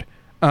weird.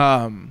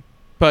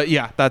 But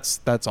yeah, that's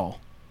all.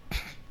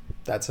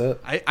 That's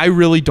it. I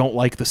really don't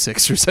like the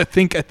Sixers. I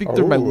think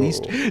they're my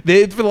least. For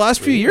the last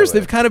few years,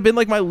 they've kind of been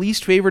like my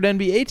least favorite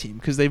NBA team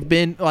because they've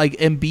been like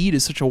Embiid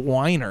is such a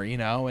whiner,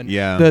 and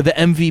the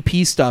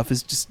MVP stuff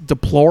is just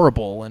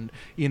deplorable. And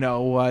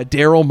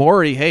Daryl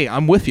Morey, hey,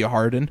 I'm with you,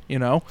 Harden.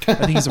 I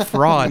think he's a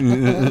fraud.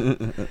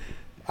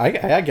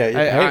 I get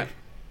you.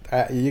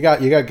 You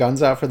got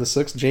guns out for the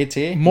Six,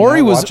 JT.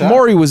 Morey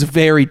was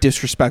very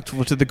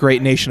disrespectful to the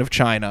great nation of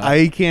China.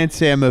 I can't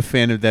say I'm a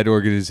fan of that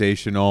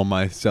organization all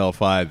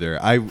myself either.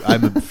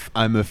 I'm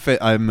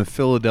a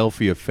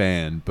Philadelphia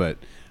fan, but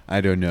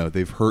I don't know.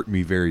 They've hurt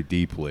me very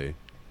deeply.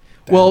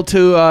 Well,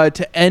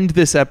 to end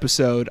this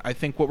episode, I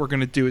think what we're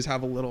going to do is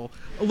have a little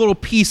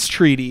peace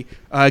treaty.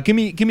 Give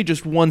me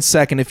just 1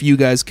 second if you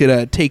guys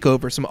could take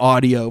over some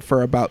audio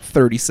for about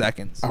 30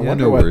 seconds. I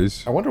wonder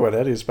what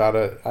Eddie's about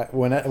to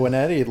when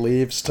Eddie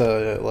leaves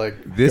to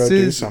go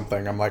do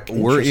something. I'm like,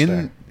 we're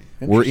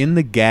in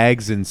the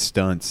gags and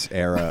stunts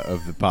era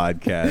of the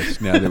podcast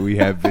now that we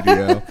have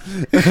video.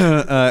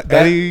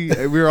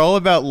 Eddie, we were all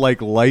about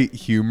like light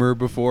humor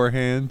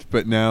beforehand,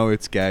 but now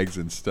it's gags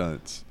and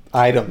stunts.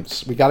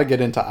 Items. We got to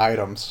get into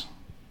items.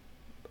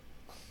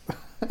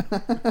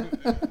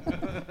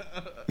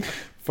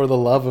 For the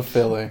love of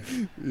Philly.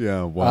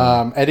 Yeah,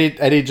 wow.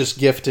 Eddie just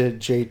gifted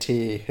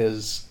JT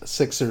his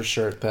Sixers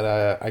shirt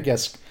that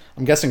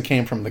I'm guessing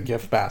came from the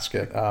gift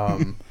basket.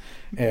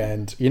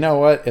 And you know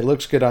what? It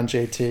looks good on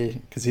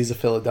JT because he's a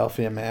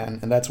Philadelphia man,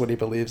 and that's what he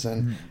believes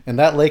in. Mm-hmm. And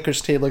that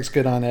Lakers tee looks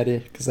good on Eddie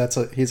because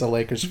he's a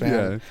Lakers fan.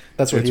 Yeah,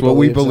 that's what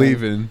we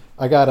believe in.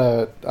 I got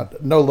a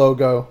no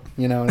logo,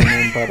 you know what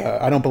I mean? But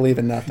I don't believe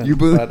in nothing. You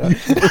believe?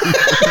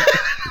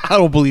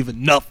 don't believe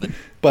in nothing.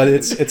 But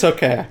it's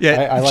okay.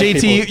 Yeah, I like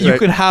JT, people- you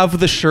can have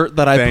the shirt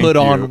that I put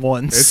on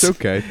once. It's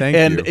okay. Thank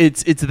you. And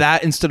it's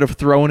that instead of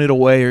throwing it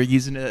away or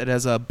using it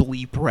as a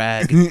bleep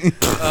rag.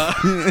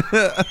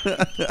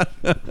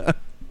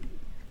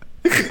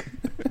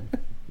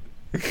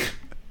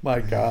 My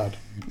God.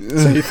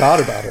 So you thought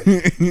about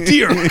it.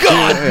 Dear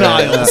God,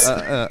 Niles.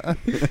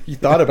 You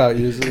thought about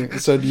using.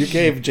 So you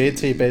gave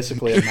JT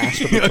basically a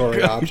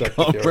masturbatory object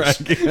of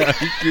yours. Yeah,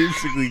 he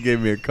basically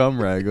gave me a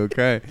cum rag.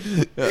 Okay.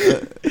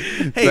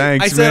 Hey,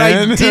 Thanks, I said man.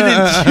 I didn't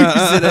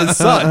use it as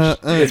such.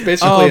 It's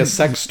basically a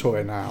sex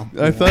toy now.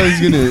 I thought he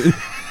was gonna.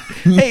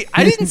 Hey,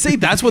 I didn't say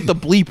that's what the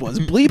bleep was.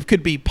 Bleep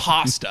could be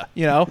pasta,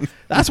 you know?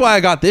 That's why I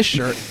got this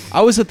shirt.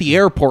 I was at the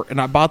airport and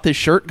I bought this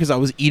shirt because I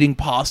was eating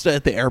pasta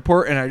at the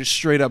airport and I just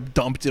straight up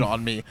dumped it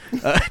on me.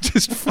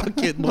 Just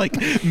fucking like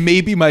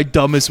maybe my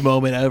dumbest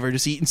moment ever,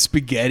 just eating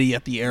spaghetti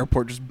at the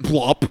airport, just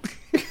blop.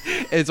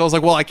 And so I was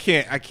like, well, I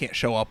can't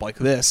show up like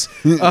this.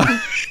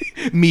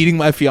 Meeting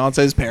my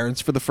fiance's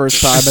parents for the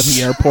first time at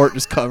the airport,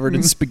 just covered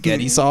in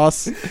spaghetti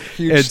sauce.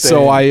 Huge and stain.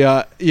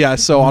 so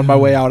so on my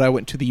way out, I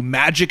went to the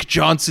Magic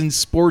Johnson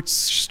Sports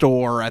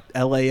Store at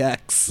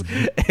LAX.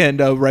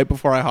 And right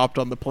before I hopped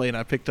on the plane,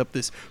 I picked up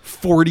this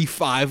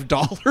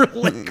 $45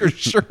 Lakers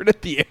shirt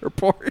at the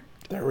airport.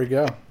 There we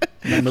go.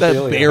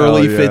 That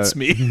barely fits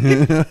me.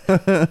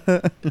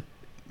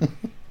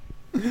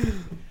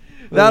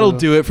 That'll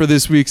do it for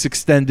this week's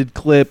extended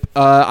clip.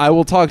 I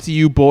will talk to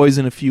you boys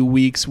in a few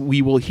weeks.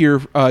 We will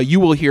hear. You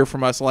will hear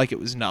from us like it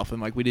was nothing,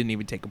 like we didn't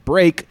even take a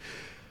break.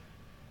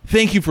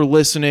 Thank you for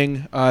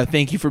listening.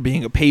 Thank you for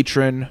being a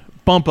patron.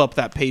 Bump up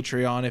that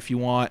Patreon if you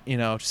want. You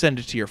know, send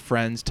it to your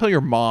friends. Tell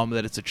your mom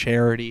that it's a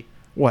charity.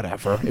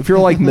 Whatever. If you're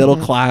like middle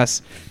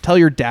class, tell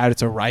your dad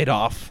it's a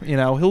write-off. You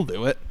know, he'll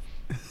do it.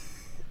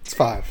 It's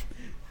 $5.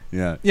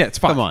 Yeah. Yeah, it's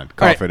fine. Come on,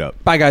 cough it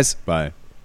up. Bye, guys. Bye.